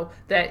should know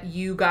that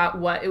you got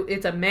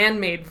it's a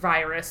man-made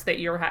virus that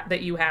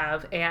you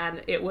have,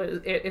 and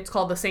it's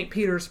called the St.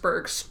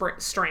 Petersburg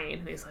strain.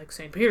 And he's like,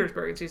 St.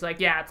 Petersburg? And she's like,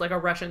 yeah, it's like a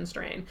Russian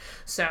strain.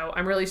 So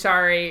I'm really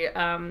sorry.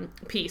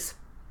 Peace.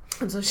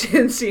 And so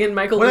she and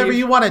Michael whatever leave.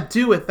 You want to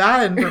do with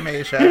that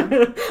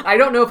information. I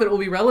don't know if it will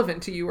be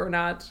relevant to you or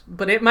not,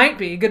 but it might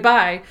be.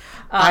 Goodbye.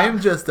 I'm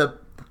just a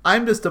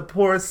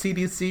poor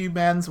CDC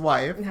man's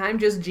wife. I'm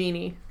just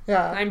Jeannie.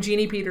 Yeah. I'm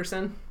Jeannie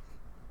Peterson.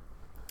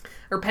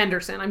 Or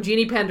Penderson. I'm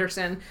Jeannie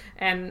Penderson,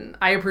 and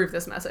I approve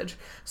this message.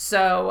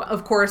 So,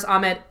 of course,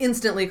 Ahmed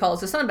instantly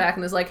calls his son back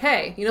and is like,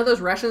 hey, those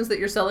Russians that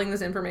you're selling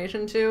this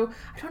information to?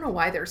 I don't know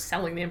why they're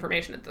selling the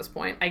information at this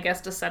point. I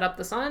guess to set up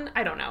the son?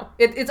 I don't know.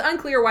 It's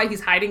unclear why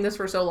he's hiding this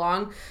for so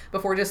long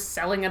before just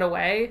selling it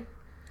away.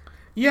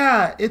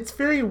 Yeah, it's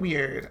very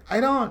weird.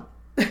 I don't...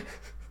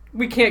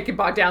 we can't get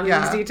bogged down in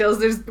Yeah. these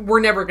details. We're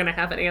never going to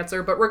have an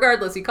answer. But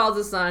regardless, he calls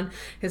his son.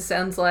 His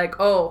son's like,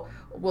 oh,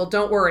 well,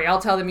 don't worry. I'll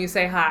tell them you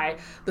say hi.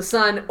 The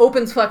son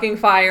opens fucking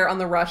fire on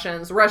the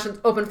Russians. The Russians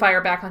open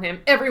fire back on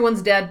him.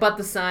 Everyone's dead but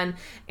the son.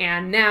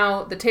 And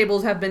now the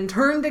tables have been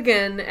turned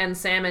again, and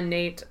Sam and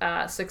Nate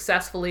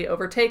successfully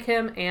overtake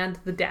him and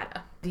the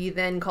data. He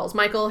then calls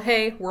Michael,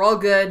 hey, we're all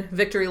good.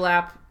 Victory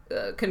lap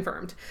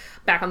confirmed.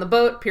 Back on the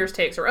boat, Pierce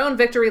takes her own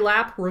victory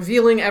lap,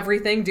 revealing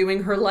everything,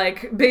 doing her,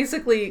 like,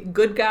 basically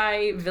good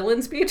guy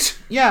villain speech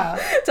Yeah.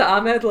 to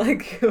Ahmed,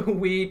 like,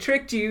 we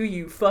tricked you,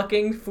 you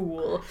fucking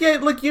fool. Yeah,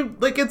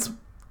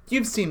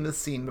 you've seen this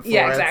scene before.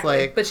 Yeah, exactly.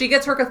 It's like, But she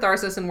gets her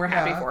catharsis, and we're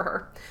happy Yeah. for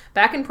her.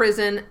 Back in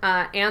prison,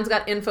 Anne's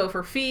got info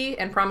for Fee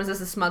and promises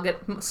to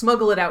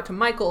smuggle it out to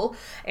Michael.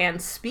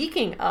 And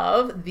speaking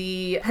of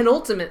the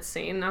penultimate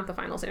scene, not the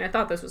final scene, I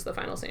thought this was the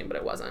final scene, but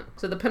it wasn't.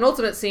 So the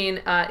penultimate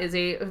scene is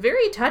a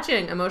very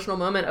touching, emotional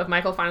moment of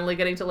Michael finally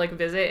getting to, like,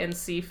 visit and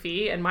see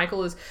Fee. And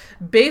Michael is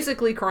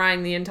basically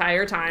crying the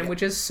entire time,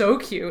 which is so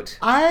cute.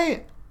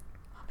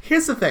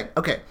 here's the thing.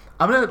 Okay,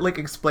 I'm gonna, like,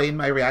 explain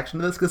my reaction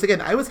to this, because,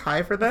 again, I was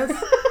high for this.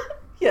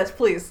 Yes,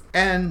 please.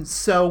 And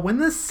so when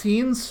this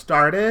scene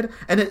started,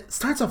 and it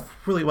starts off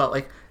really well,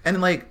 like, and,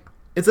 like,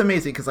 it's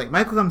amazing, because, like,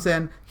 Michael comes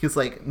in, he's,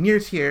 like, near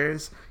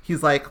tears,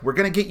 he's like, we're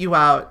gonna get you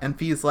out, and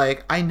Fee's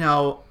like, I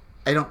know,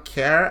 I don't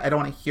care, I don't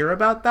want to hear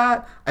about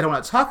that, I don't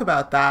want to talk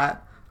about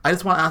that, I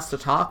just want us to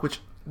talk, which,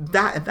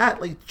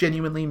 that like,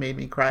 genuinely made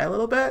me cry a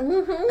little bit,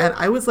 and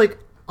I was, like,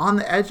 on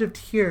the edge of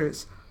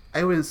tears.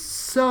 I was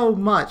so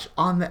much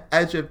on the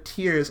edge of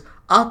tears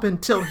up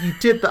until he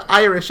did the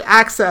Irish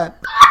accent.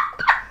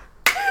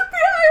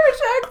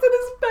 Accent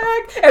is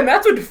back, and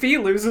that's when Fee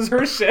loses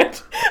her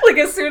shit. Like,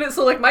 as soon as,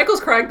 so, like, Michael's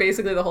crying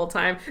basically the whole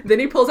time, then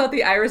he pulls out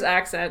the Irish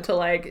accent to,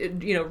 like,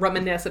 you know,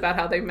 reminisce about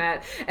how they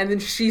met, and then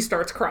she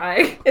starts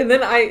crying, and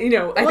then I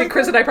think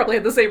Chris and I probably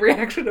had the same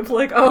reaction of,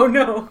 like, oh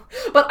no.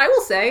 But I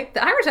will say,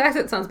 the Irish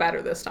accent sounds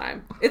better this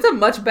time. It's a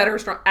much better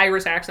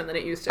Irish accent than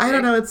it used to be. I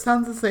don't know, it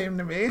sounds the same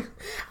to me.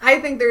 I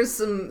think there's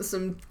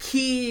some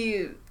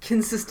key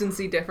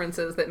consistency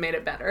differences that made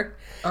it better.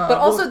 But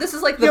also, this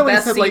is, like, the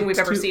best scene, like, we've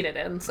ever seen it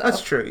in. So.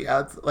 That's true,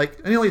 yeah. It's, like,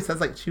 it only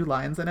says, like, 2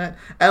 lines in it.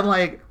 And,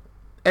 like,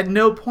 at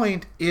no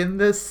point in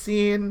this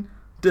scene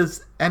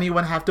does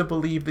anyone have to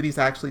believe that he's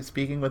actually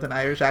speaking with an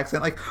Irish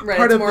accent. Like,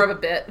 right, it's more of a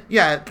bit.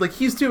 Yeah, like,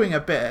 he's doing a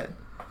bit.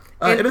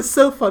 It is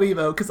so funny,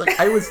 though, because, like,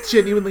 I was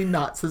genuinely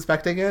not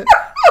suspecting it.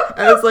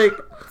 I was like...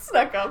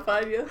 Snuck up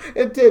on you.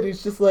 It did.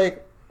 He's just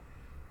like...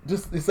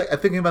 he's like, I'm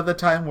thinking about the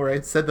time where I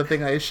said the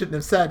thing I shouldn't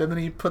have said, and then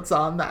he puts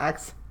on the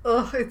accent.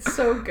 Oh, it's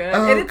so good.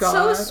 Oh, and it's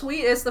God. so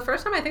sweet. It's the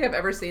first time I think I've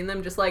ever seen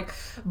them just, like,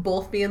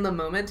 both be in the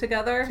moment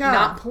together. Yeah.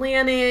 Not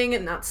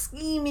planning, not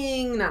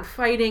scheming, not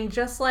fighting,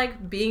 just,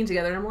 like, being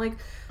together. And I'm like,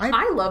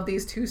 I love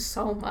these two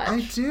so much.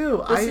 I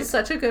do. This is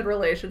such a good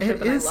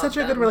relationship. It is such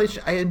a good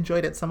relationship. I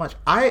enjoyed it so much.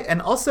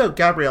 And also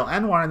Gabrielle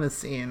Anwar in this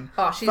scene.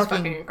 Oh, she's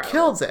fucking incredible.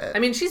 Kills it. I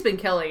mean, she's been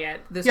killing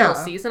it this whole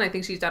season. I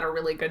think she's done a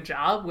really good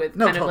job with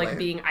of, like,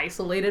 being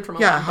isolated from a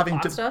lot of having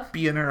the plot to stuff.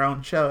 be in her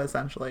own show,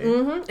 essentially.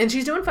 Mm-hmm. And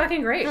she's doing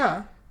fucking great.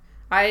 Yeah.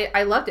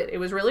 I loved it. It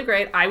was really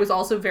great. I was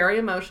also very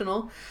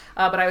emotional,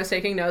 but I was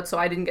taking notes, so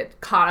I didn't get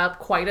caught up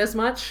quite as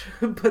much.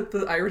 But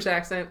the Irish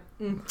accent,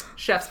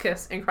 chef's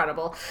kiss,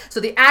 incredible.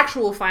 So the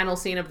actual final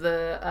scene of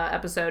the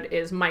episode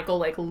is Michael,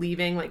 like,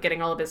 leaving, like,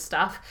 getting all of his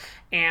stuff,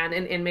 and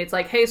an inmate's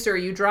like, hey, sir,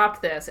 you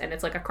dropped this, and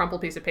it's, like, a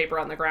crumpled piece of paper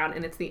on the ground,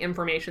 and it's the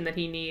information that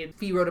he needs.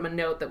 He wrote him a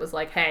note that was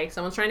like, hey,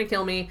 someone's trying to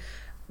kill me.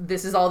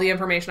 This is all the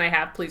information I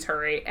have. Please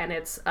hurry. And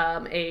it's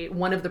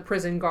one of the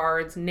prison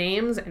guards'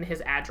 names and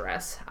his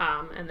address.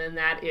 And then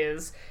that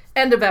is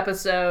end of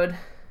episode,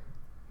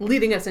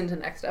 leading us into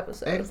next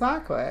episode.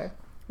 Exactly.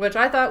 Which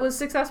I thought was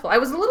successful. I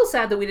was a little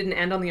sad that we didn't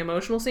end on the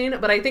emotional scene,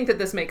 but I think that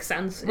this makes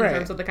sense in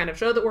terms of the kind of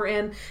show that we're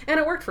in, and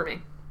it worked for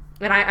me.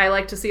 And I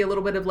like to see a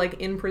little bit of, like,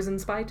 in-prison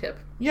spy tip.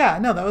 Yeah,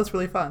 no, that was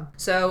really fun.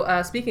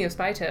 So, speaking of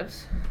spy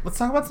tips... Let's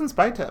talk about some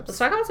spy tips. Let's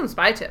talk about some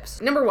spy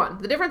tips. Number 1,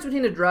 the difference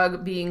between a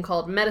drug being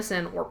called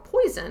medicine or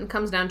poison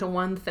comes down to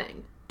one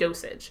thing: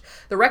 dosage.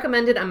 The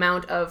recommended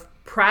amount of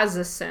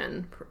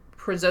prazosin...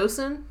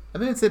 I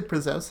think it said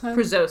Prazosin.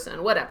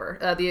 Prazosin, whatever.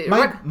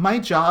 My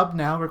job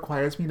now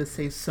requires me to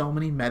say so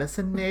many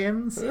medicine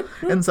names,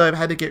 and so I've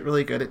had to get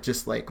really good at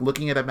just, like,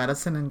 looking at a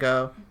medicine and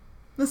go,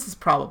 this is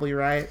probably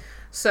right.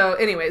 So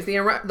anyways, the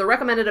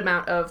recommended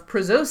amount of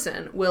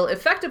prazosin will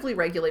effectively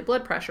regulate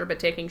blood pressure, but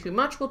taking too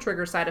much will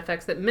trigger side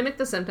effects that mimic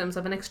the symptoms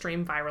of an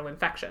extreme viral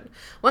infection.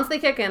 Once they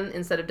kick in,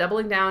 instead of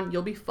doubling down,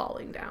 you'll be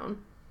falling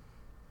down.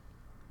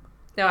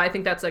 No, I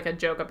think that's, like, a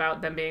joke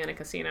about them being in a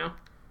casino.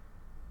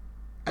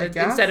 I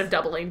guess? Instead of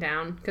doubling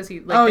down, because they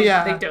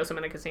dose him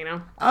in a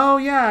casino. Oh,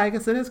 yeah, I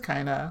guess it is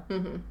kind of.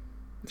 Mm-hmm.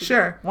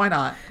 Sure, why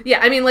not? Yeah,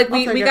 I mean, like,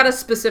 we got a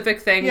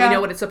specific thing. Yeah. We know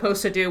what it's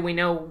supposed to do. We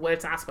know what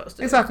it's not supposed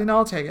to do. Exactly. No,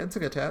 I'll take it. It's a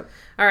good tip.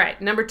 All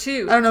right, number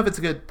 2. I don't know if it's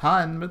a good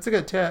pun, but it's a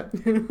good tip.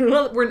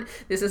 Well,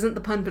 this isn't the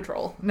pun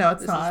patrol. No,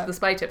 it's not. This is the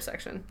spy tip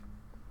section.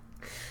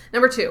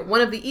 Number 2,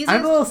 one of the easiest...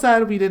 I'm a little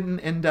sad we didn't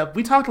end up...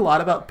 We talked a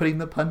lot about putting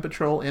the Pun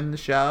Patrol in the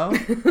show.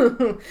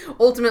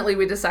 Ultimately,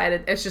 we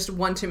decided it's just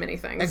one too many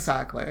things.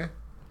 Exactly.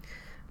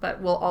 But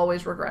we'll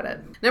always regret it.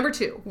 Number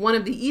 2, one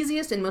of the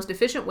easiest and most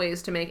efficient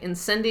ways to make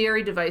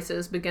incendiary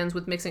devices begins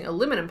with mixing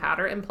aluminum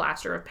powder and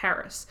plaster of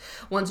Paris.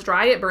 Once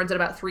dry, it burns at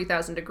about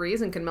 3,000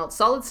 degrees and can melt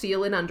solid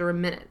steel in under a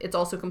minute. It's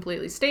also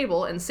completely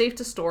stable and safe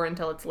to store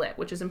until it's lit,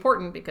 which is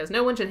important because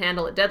no one should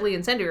handle a deadly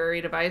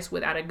incendiary device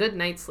without a good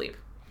night's sleep.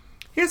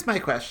 Here's my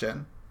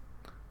question.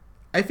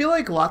 I feel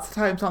like lots of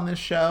times on this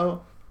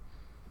show,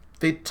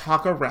 they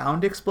talk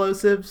around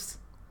explosives.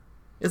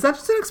 Is that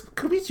just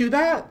could we do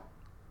that?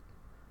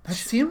 That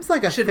seems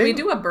like a Should thing. we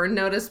do a Burn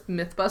Notice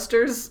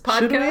Mythbusters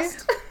Should we?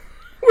 podcast?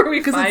 Where we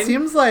Because find... it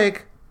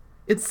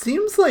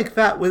seems like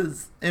that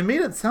was... It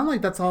made it sound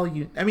like that's all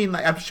you... I mean,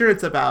 like, I'm sure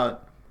it's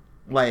about,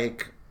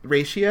 like,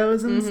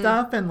 ratios and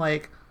stuff, and,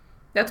 like...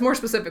 That's more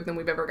specific than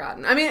we've ever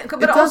gotten. I mean,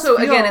 but It does also,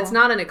 again, feel- it's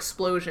not an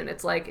explosion.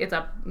 It's like,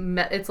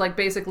 it's like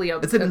basically a...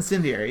 It's an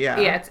incendiary, yeah.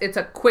 Yeah, it's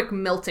a quick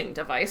melting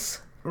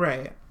device.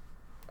 Right.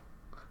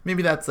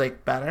 Maybe that's,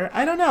 like, better.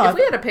 I don't know. If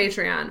we had a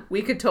Patreon,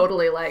 we could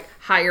totally, like,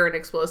 hire an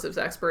explosives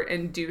expert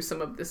and do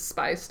some of this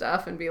spy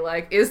stuff and be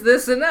like, is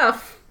this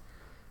enough?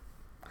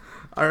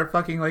 Our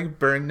fucking, like,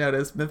 Burn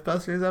Notice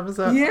Mythbusters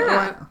episode?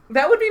 Yeah.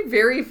 That would be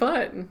very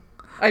fun.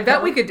 I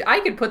bet I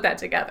could put that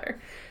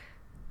together.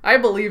 I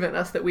believe in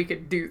us that we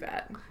could do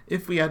that.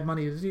 If we had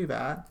money to do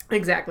that.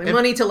 Exactly.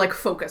 Money to, like,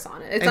 focus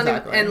on it. It's not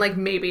Exactly. even, and, like,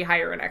 maybe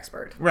hire an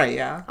expert. Right,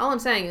 yeah. All I'm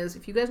saying is,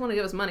 if you guys want to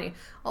give us money,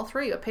 I'll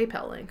throw you a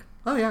PayPal link.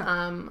 Oh, yeah.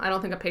 I don't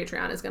think a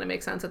Patreon is going to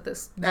make sense at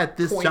this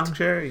point.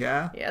 Juncture,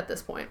 yeah. Yeah, at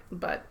this point.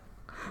 But,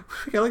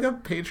 We got, like, a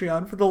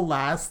Patreon for the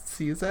last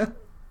season.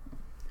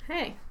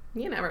 hey,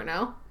 you never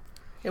know.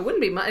 It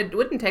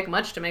wouldn't take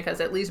much to make us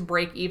at least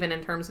break even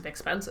in terms of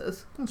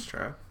expenses. That's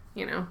true.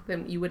 You know,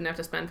 then you wouldn't have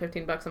to spend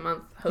 $15 a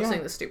month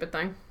hosting this stupid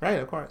thing. Right,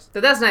 of course. So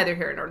that's neither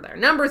here nor there.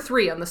 Number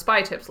 3 on the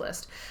spy tips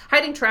list.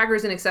 Hiding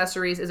trackers and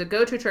accessories is a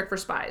go-to trick for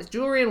spies.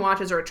 Jewelry and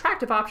watches are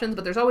attractive options,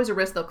 but there's always a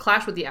risk they'll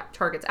clash with the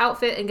target's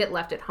outfit and get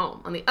left at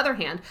home. On the other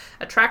hand,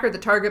 a tracker the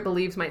target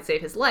believes might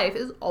save his life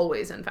is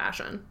always in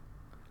fashion.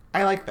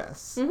 I like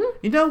this.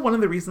 You know, one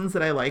of the reasons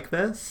that I like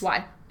this...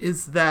 Why?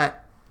 Is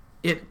that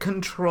it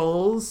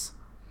controls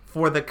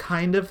for the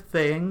kind of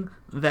thing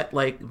that,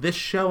 like, this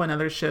show and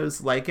other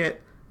shows like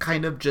it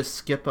kind of just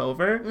skip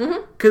over.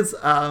 Because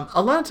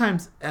a lot of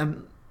times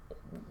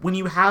when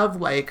you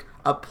have, like,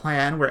 a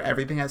plan where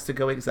everything has to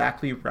go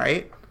exactly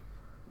right,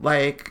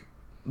 like,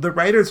 the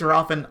writers are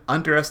often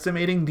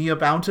underestimating the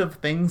amount of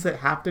things that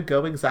have to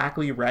go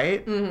exactly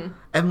right.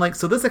 And, like,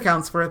 so this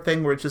accounts for a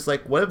thing where it's just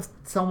like, what if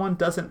someone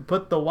doesn't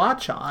put the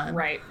watch on?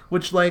 Right.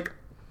 Which, like,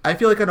 I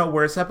feel like in a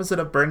worse episode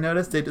of Burn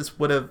Notice,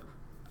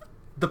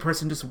 the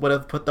person just would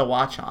have put the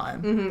watch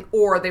on.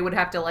 Or they would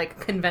have to, like,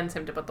 convince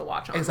him to put the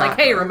watch on.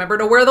 Exactly. Like, hey, remember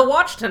to wear the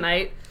watch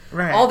tonight.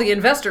 Right. All the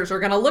investors are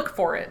going to look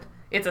for it.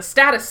 It's a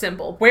status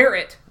symbol. Wear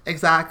it.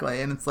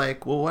 Exactly. And it's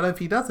like, well, what if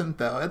he doesn't,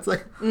 though? It's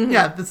like,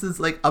 yeah, this is,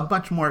 like, a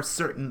much more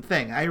certain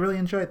thing. I really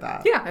enjoyed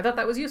that. Yeah, I thought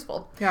that was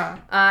useful. Yeah.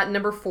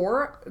 Number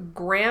 4,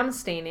 gram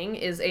staining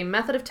is a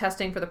method of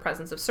testing for the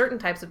presence of certain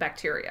types of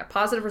bacteria.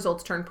 Positive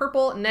results turn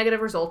purple,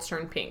 negative results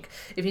turn pink.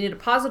 If you need a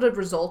positive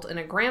result in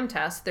a gram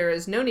test, there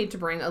is no need to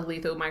bring a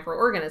lethal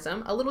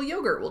microorganism. A little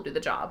yogurt will do the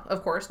job.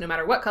 Of course, no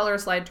matter what color a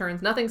slide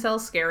turns, nothing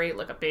sells scary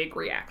like a big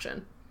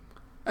reaction.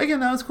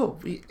 Again, that was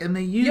cool. And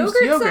they used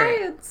Yogurt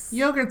science.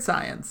 Yogurt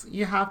science.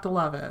 You have to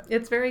love it.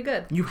 It's very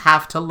good. You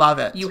have to love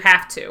it. You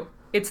have to.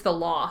 It's the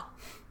law.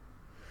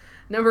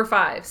 Number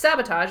 5,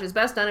 sabotage is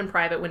best done in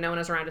private when no one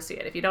is around to see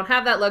it. If you don't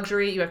have that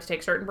luxury, you have to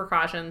take certain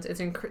precautions.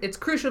 It's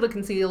crucial to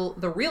conceal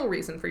the real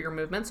reason for your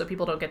movement so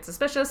people don't get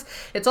suspicious.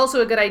 It's also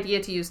a good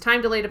idea to use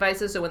time delay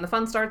devices so when the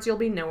fun starts, you'll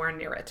be nowhere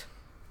near it.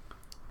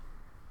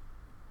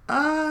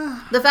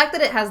 The fact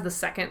that it has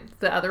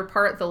the other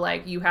part, the,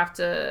 like, you have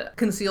to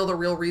conceal the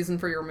real reason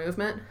for your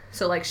movement.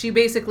 So, like, she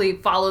basically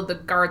followed the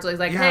guards,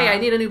 like, hey, I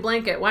need a new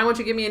blanket. Why won't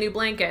you give me a new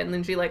blanket? And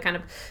then she, like, kind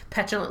of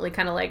petulantly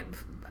kind of, like,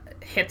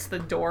 hits the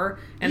door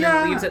and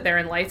then leaves it there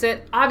and lights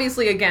it.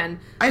 Obviously, again,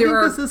 I think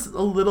this is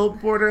a little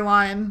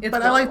borderline,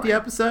 but I like the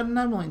borderline. episode and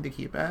I'm willing to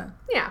keep it.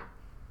 Yeah.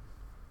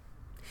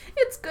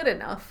 It's good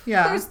enough.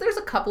 Yeah. There's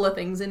a couple of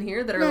things in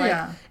here that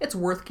are it's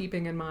worth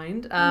keeping in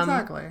mind.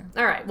 Exactly.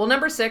 All right. Well,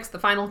 number 6, the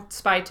final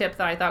spy tip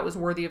that I thought was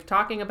worthy of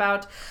talking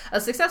about.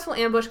 A successful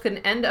ambush can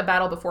end a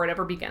battle before it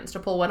ever begins. To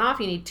pull one off,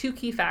 you need 2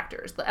 key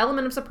factors: the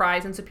element of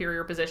surprise and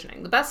superior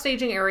positioning. The best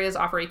staging areas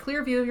offer a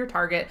clear view of your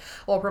target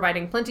while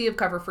providing plenty of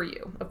cover for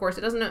you. Of course,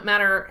 it doesn't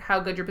matter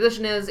how good your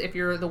position is if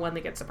you're the one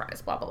that gets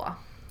surprised. Blah, blah, blah.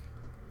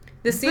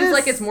 This seems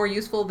like it's more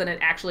useful than it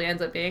actually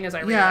ends up being as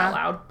I read it out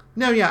loud.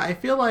 No, yeah, I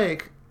feel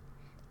like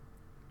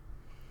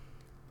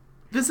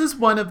this is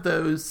one of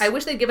those... I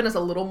wish they'd given us a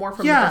little more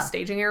from the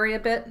staging area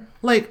bit.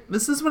 Like,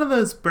 this is one of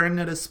those Burn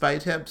Notice spy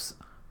tips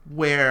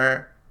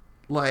where,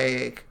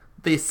 like,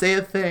 they say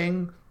a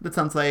thing that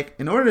sounds like,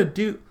 in order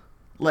to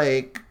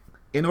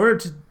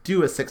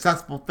do a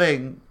successful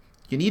thing,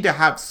 you need to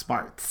have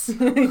smarts.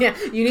 Yeah,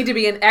 you need to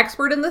be an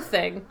expert in the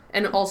thing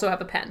and also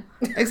have a pen.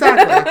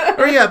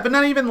 Exactly. Or yeah, but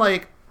not even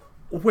like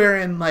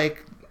wherein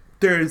like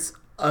there's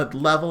a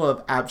level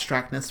of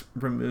abstractness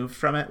removed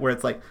from it where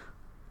it's like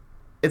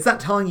it's not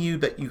telling you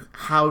that you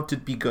how to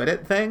be good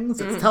at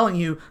things. It's telling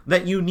you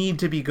that you need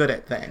to be good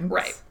at things.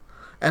 Right.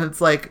 And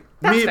it's like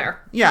That's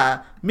fair.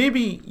 Yeah,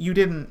 maybe you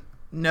didn't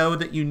know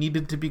that you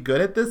needed to be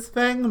good at this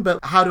thing, but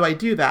how do I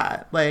do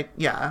that? Like,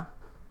 yeah.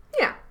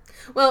 Yeah.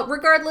 Well,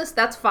 regardless,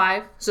 that's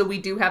 5. So we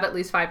do have at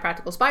least 5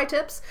 practical spy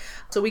tips.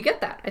 So we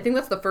get that. I think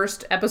that's the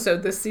first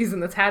episode this season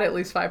that's had at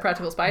least 5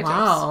 practical spy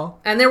Wow.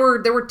 tips. And there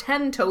were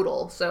 10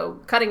 total. So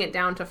cutting it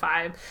down to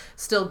 5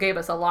 still gave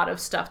us a lot of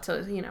stuff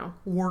to,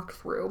 work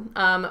through.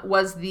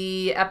 Was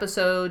the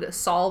episode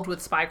solved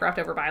with spycraft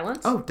over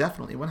violence? Oh,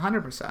 definitely.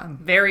 100%.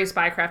 Very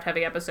spycraft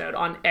heavy episode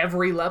on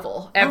every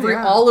level.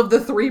 Yeah. All of the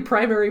 3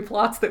 primary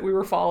plots that we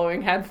were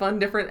following had fun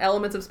different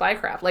elements of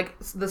spycraft. Like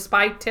the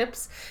spy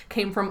tips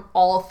came from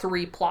all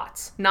 3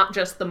 plots, not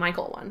just the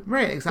Michael one.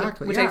 Right,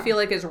 exactly. Which I feel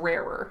like is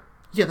rarer.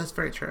 Yeah, that's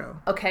very true.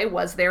 Okay,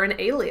 was there an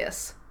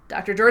alias?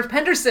 Dr. George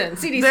Penderson,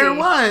 CDC. There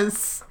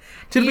was.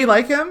 Did we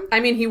like him? I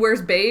mean, he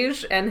wears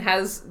beige and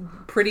has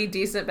pretty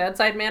decent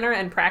bedside manner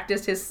and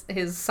practiced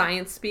his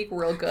science speak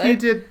real good. He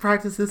did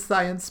practice his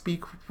science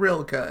speak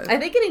real good. I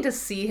think getting to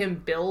see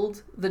him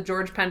build the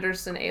George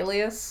Penderson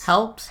alias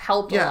helped a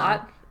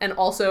lot. And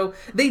also,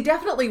 they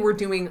definitely were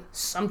doing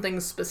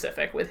something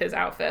specific with his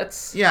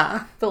outfits.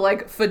 Yeah.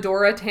 The,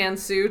 fedora tan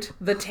suit,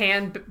 the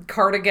tan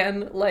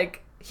cardigan,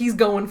 he's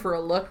going for a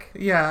look.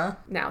 Yeah.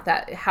 Now,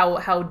 that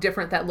how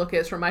different that look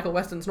is from Michael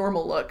Weston's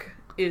normal look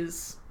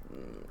is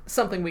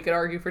something we could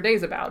argue for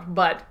days about,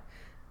 but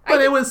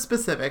it was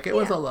specific. It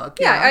was a look.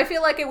 Yeah, I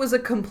feel like it was a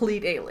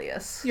complete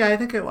alias. Yeah, I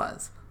think it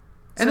was.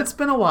 And it's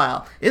been a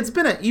while. It's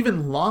been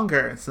even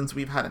longer since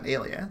we've had an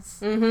alias.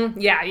 Mm-hmm.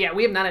 Yeah,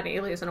 we have not had an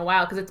alias in a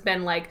while because it's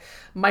been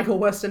Michael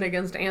Weston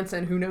against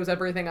Anson, who knows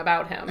everything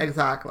about him.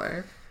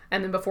 Exactly.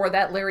 And then before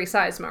that, Larry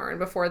Sizemore, and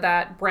before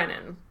that,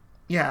 Brennan.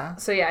 Yeah.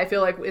 So yeah, I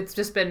feel like it's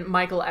just been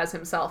Michael as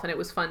himself, and it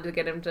was fun to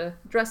get him to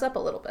dress up a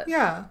little bit.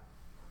 Yeah.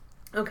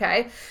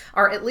 Okay.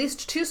 Are at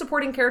least 2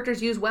 supporting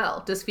characters used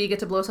well? Does Fee get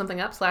to blow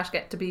something up /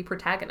 get to be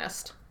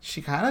protagonist?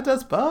 She kind of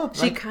does both.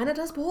 She kind of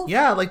does both?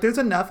 Yeah, there's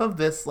enough of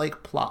this,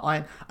 plot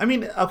line. I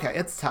mean, okay,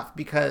 it's tough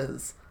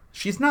because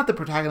she's not the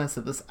protagonist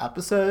of this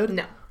episode.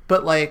 No.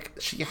 But,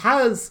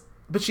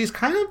 but she's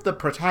kind of the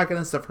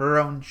protagonist of her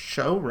own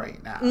show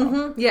right now.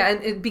 Mm-hmm. Yeah,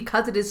 and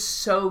because it is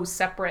so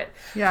separate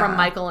from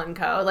Michael and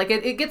co.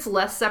 It gets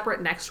less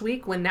separate next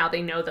week when now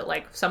they know that,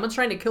 someone's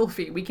trying to kill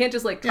Fee. We can't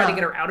just, try to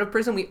get her out of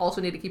prison. We also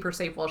need to keep her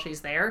safe while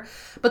she's there.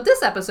 But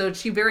this episode,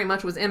 she very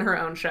much was in her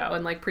own show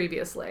and,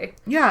 previously.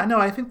 Yeah, no,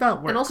 I think that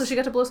works. And also she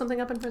got to blow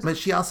something up in prison. But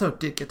she also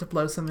did get to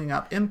blow something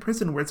up in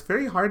prison where it's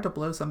very hard to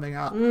blow something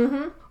up.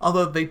 Mm-hmm.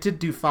 Although they did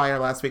do fire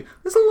last week.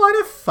 There's a lot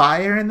of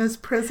fire in this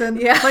prison.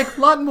 Yeah. A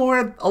lot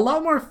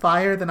more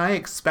fire than I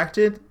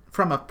expected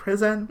from a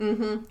prison.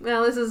 Mm-hmm.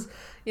 Well, this is,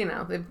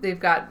 they've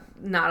got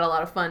not a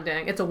lot of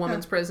funding. It's a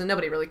woman's prison.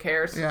 Nobody really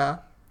cares. Yeah.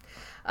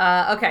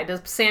 Okay,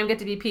 does Sam get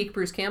to be peak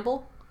Bruce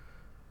Campbell?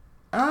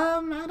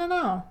 I don't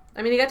know.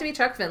 I mean, he got to be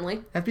Chuck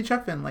Finley. That'd be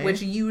Chuck Finley.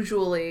 Which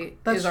usually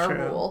is our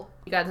true. rule.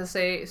 You got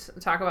to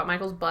talk about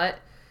Michael's butt.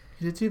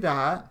 He did do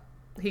that.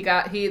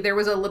 There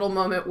was a little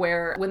moment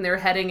where when they're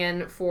heading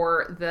in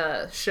for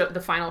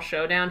the final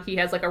showdown, he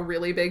has a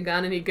really big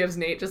gun and he gives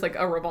Nate just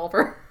a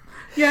revolver.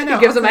 Yeah, no.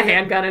 He gives him a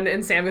handgun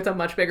and Sam gets a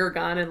much bigger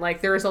gun and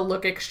there is a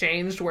look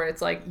exchanged where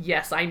it's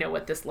yes, I know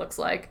what this looks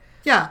like.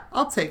 Yeah,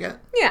 I'll take it.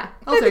 Yeah,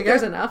 I'll take it.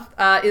 There's enough.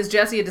 Is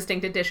Jesse a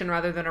distinct addition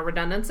rather than a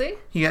redundancy?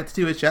 He got to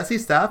do his Jesse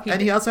stuff,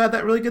 and he also had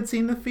that really good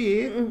scene with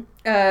Fee. You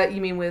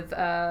mean with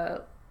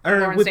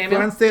Lawrence Samuel?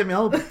 Lawrence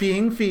Samuel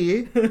being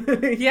Fee.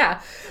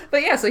 Yeah,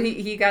 but yeah, so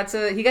he got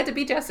to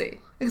be Jesse.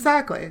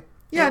 Exactly.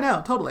 Yeah,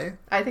 no, totally.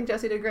 I think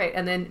Jesse did great.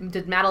 And then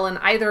did Madeline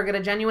either get a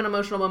genuine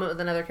emotional moment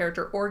with another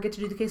character or get to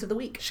do the case of the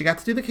week? She got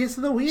to do the case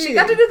of the week. She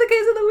got to do the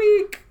case of the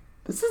week.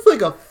 This is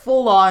a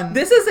full-on...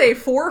 This is a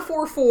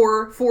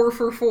 4-4-4,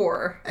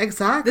 4-for-4.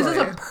 Exactly. This is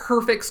a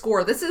perfect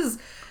score. This is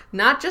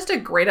not just a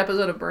great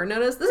episode of Burn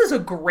Notice. This is a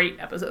great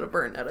episode of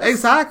Burn Notice.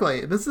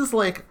 Exactly. This is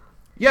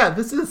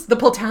this is... the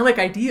platonic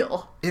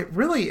ideal. It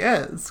really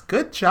is.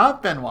 Good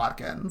job, Ben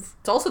Watkins.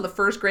 It's also the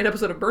first great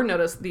episode of Burn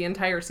Notice the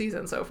entire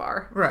season so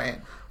far.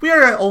 Right. We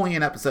are only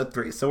in episode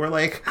 3, so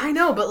we're I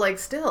know, but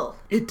still.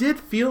 It did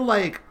feel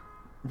like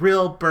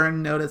real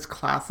Burn Notice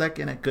classic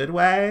in a good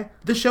way.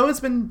 The show has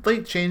been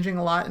changing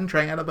a lot and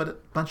trying out a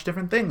bunch of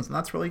different things, and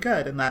that's really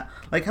good, and that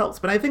helps.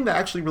 But I think that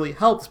actually really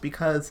helps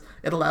because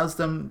it allows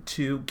them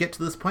to get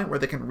to this point where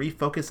they can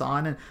refocus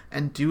on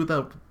and do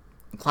the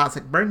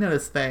classic Burn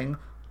Notice thing,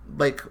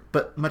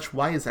 but much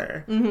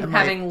wiser. Mm-hmm. And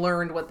having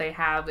learned what they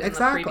have in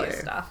the previous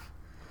stuff.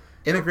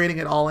 Integrating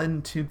it all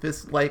into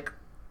this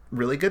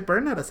really good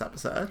Burn Notice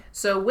episode.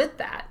 So with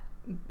that,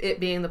 it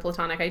being the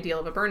platonic ideal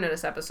of a Burn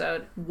Notice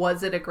episode,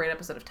 was it a great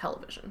episode of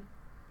television?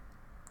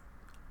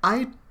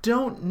 I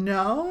don't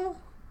know.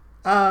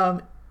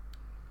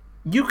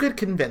 You could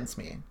convince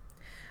me.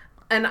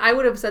 And I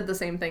would have said the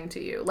same thing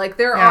to you. Like,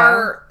 there Yeah.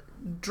 are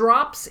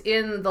drops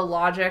in the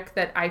logic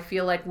that I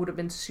feel like would have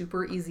been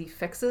super easy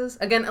fixes.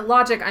 Again,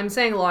 logic, I'm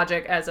saying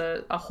logic as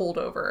a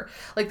holdover.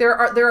 Like, there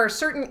are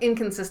certain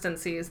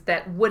inconsistencies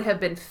that would have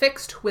been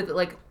fixed with,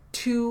 like,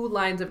 2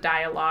 lines of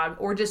dialogue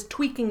or just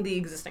tweaking the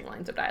existing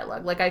lines of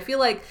dialogue. Like, I feel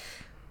like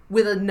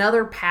with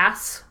another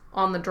pass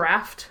on the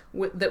draft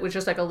that was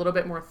just, like, a little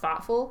bit more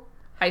thoughtful,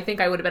 I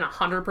think I would have been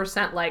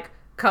 100%, like,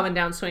 coming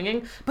down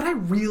swinging. But I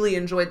really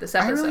enjoyed this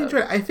episode. I really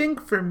enjoyed it. I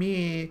think for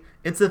me,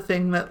 it's a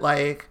thing that,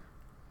 like,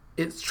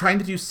 it's trying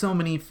to do so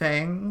many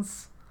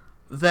things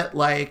that,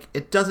 like,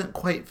 it doesn't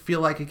quite feel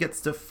like it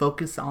gets to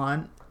focus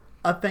on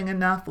a thing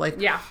enough. Like,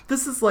 Yeah.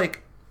 this is,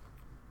 like,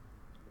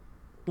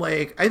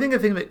 I think a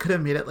thing that could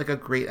have made it, like, a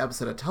great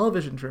episode of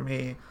television for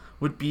me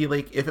would be,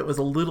 like, if it was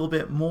a little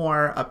bit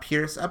more a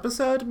Pierce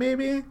episode,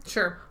 maybe.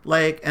 Sure.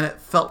 Like, and it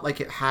felt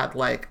like it had,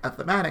 like, a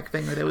thematic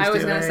thing that it was doing. I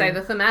was going to say,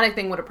 the thematic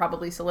thing would have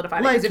probably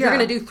solidified it. Like, Because if you're yeah.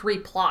 going to do 3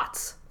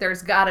 plots,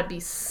 there's got to be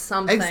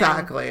something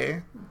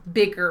Exactly.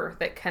 bigger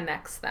that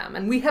connects them.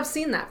 And we have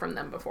seen that from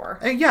them before.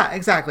 Yeah,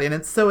 exactly. And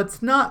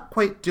it's not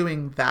quite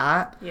doing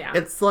that. Yeah.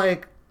 It's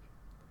like,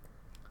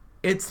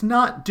 it's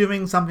not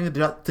doing something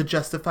to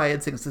justify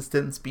its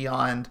existence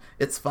beyond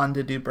it's fun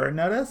to do Burn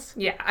Notice.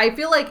 Yeah, I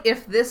feel like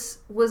if this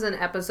was an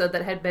episode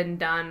that had been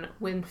done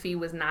when Fee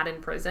was not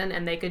in prison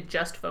and they could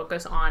just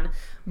focus on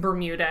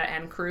Bermuda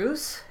and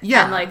Cruz.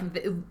 Yeah. And,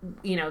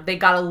 like, they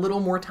got a little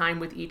more time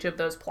with each of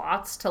those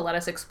plots to let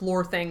us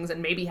explore things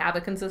and maybe have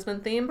a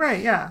consistent theme.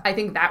 Right, yeah. I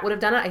think that would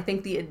have done it. I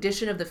think the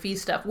addition of the Fee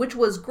stuff, which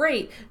was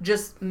great,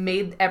 just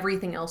made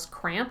everything else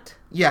cramped.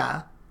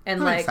 Yeah. And,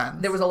 That like, makes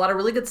sense. there was a lot of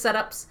really good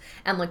setups,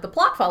 and, like, the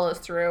plot follows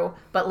through,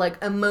 but, like,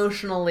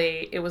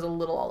 emotionally, it was a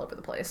little all over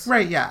the place.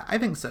 Right, yeah. I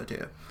think so,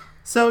 too.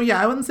 So,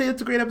 yeah, I wouldn't say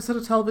it's a great episode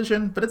of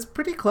television, but it's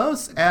pretty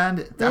close,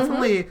 and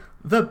definitely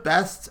the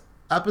best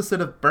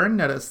episode of Burn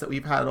Notice that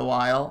we've had in a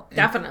while.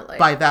 Definitely.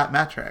 By that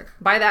metric.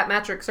 By that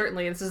metric,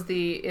 certainly. This is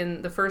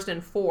in the first in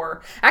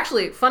 4.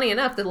 Actually, funny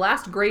enough, the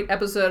last great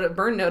episode of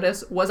Burn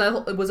Notice was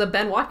a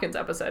Ben Watkins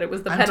episode. It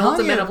was the I'm telling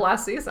penultimate you- of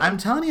last season. I'm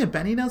telling you,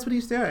 Benny knows what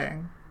he's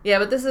doing. Yeah,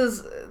 but this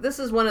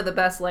is one of the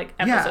best, like,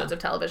 episodes Yeah. of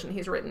television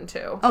he's written,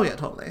 too. Oh, yeah,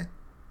 totally.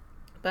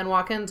 Ben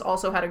Watkins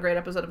also had a great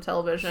episode of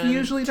television He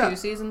usually 2 does.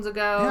 seasons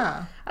ago.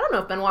 Yeah. I don't know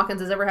if Ben Watkins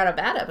has ever had a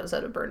bad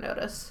episode of Burn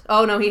Notice.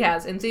 Oh, no, he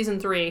has. In season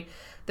 3,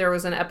 there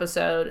was an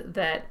episode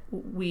that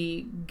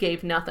we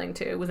gave nothing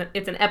to.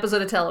 It's an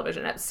episode of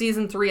television. At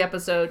season 3,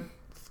 episode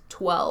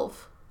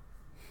 12.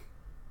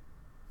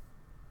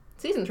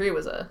 Season 3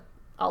 was a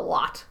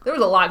lot. There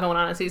was a lot going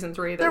on in season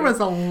 3. There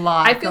was a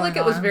lot I feel like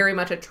it was going on. very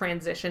much a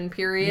transition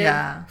period.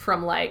 Yeah.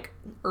 From, like,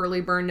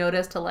 early Burn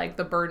Notice to, like,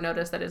 the Burn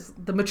Notice that is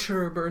the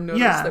mature Burn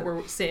Notice Yeah. that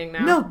we're seeing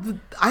now. No,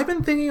 I've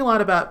been thinking a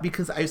lot about,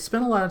 because I've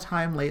spent a lot of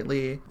time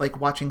lately,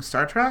 like, watching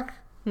Star Trek.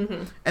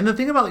 Mm-hmm. And the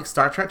thing about, like,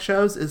 Star Trek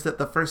shows is that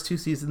the first 2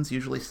 seasons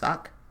usually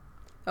suck.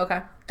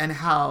 Okay.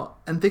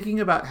 And thinking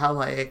about how,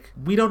 like,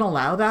 we don't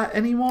allow that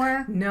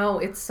anymore. No,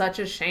 it's such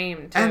a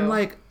shame, too. And,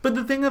 like, but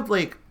the thing of,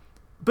 like,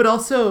 but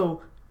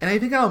also, and I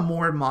think on a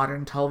more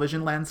modern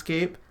television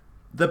landscape,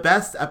 the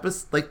best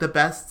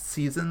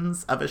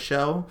seasons of a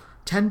show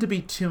tend to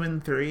be 2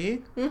 and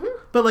 3. Mm-hmm.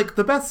 But, like,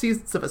 the best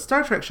seasons of a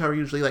Star Trek show are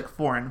usually, like,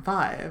 4 and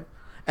 5.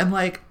 And,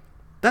 like,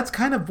 that's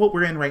kind of what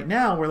we're in right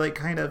now.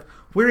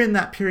 We're in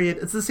that period.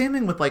 It's the same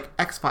thing with, like,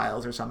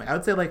 X-Files or something. I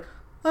would say, like,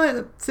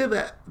 I'd say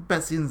the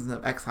best seasons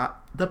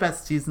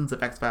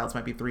of X-Files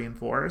might be 3 and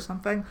 4 or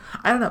something.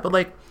 I don't know, but,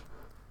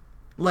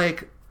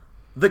 like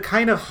the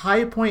kind of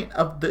high point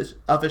of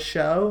a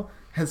show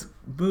has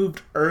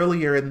moved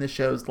earlier in the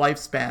show's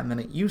lifespan than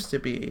it used to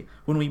be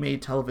when we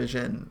made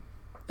television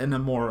in a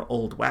more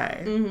old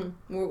way.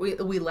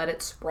 Mm-hmm. We let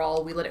it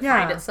sprawl. We let it Yeah.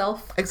 find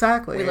itself.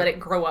 Exactly. We let it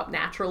grow up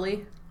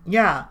naturally.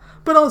 Yeah.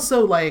 But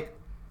also, like,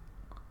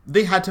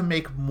 they had to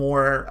make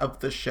more of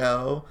the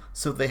show,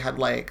 so they had,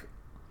 like,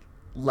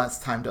 less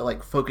time to,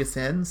 like, focus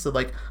in. So,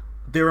 like,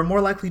 they were more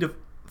likely to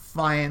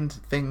find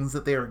things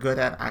that they were good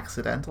at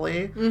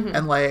accidentally. Mm-hmm.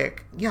 And,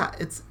 like, yeah,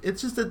 it's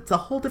a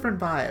whole different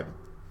vibe.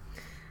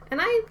 And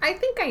I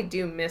think I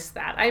do miss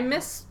that. I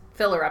miss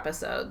filler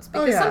episodes.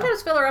 Because yeah.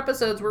 sometimes filler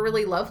episodes were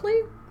really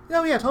lovely.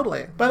 Oh, yeah,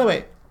 totally. By the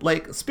way,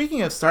 like,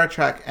 speaking of Star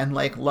Trek and,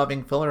 like,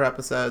 loving filler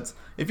episodes,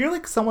 if you're,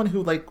 like, someone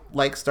who, like,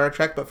 likes Star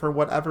Trek but for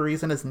whatever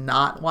reason has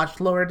not watched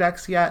Lower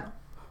Decks yet,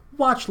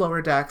 watch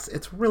Lower Decks.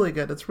 It's really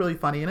good. It's really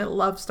funny, and it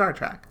loves Star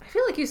Trek. I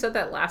feel like you said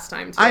that last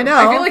time, too. I know.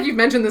 I feel like you've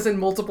mentioned this in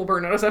multiple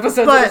Burn Notice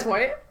episodes But- at this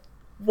point.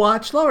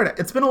 Watch Lower Decks.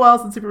 It's been a while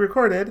since we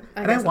recorded,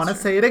 and I guess want to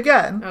that's say it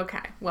again. Okay.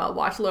 Well,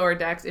 watch Lower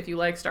Decks if you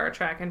like Star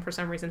Trek and for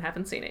some reason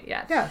haven't seen it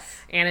yet. Yes.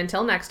 And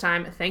until next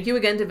time, thank you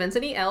again to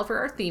Vincent E.L. for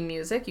our theme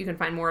music. You can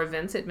find more of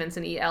Vince at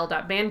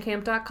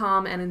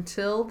vincentel.bandcamp.com. And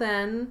until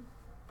then,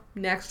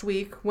 next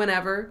week,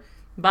 whenever,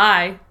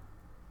 bye.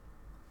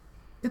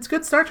 It's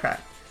good Star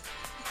Trek.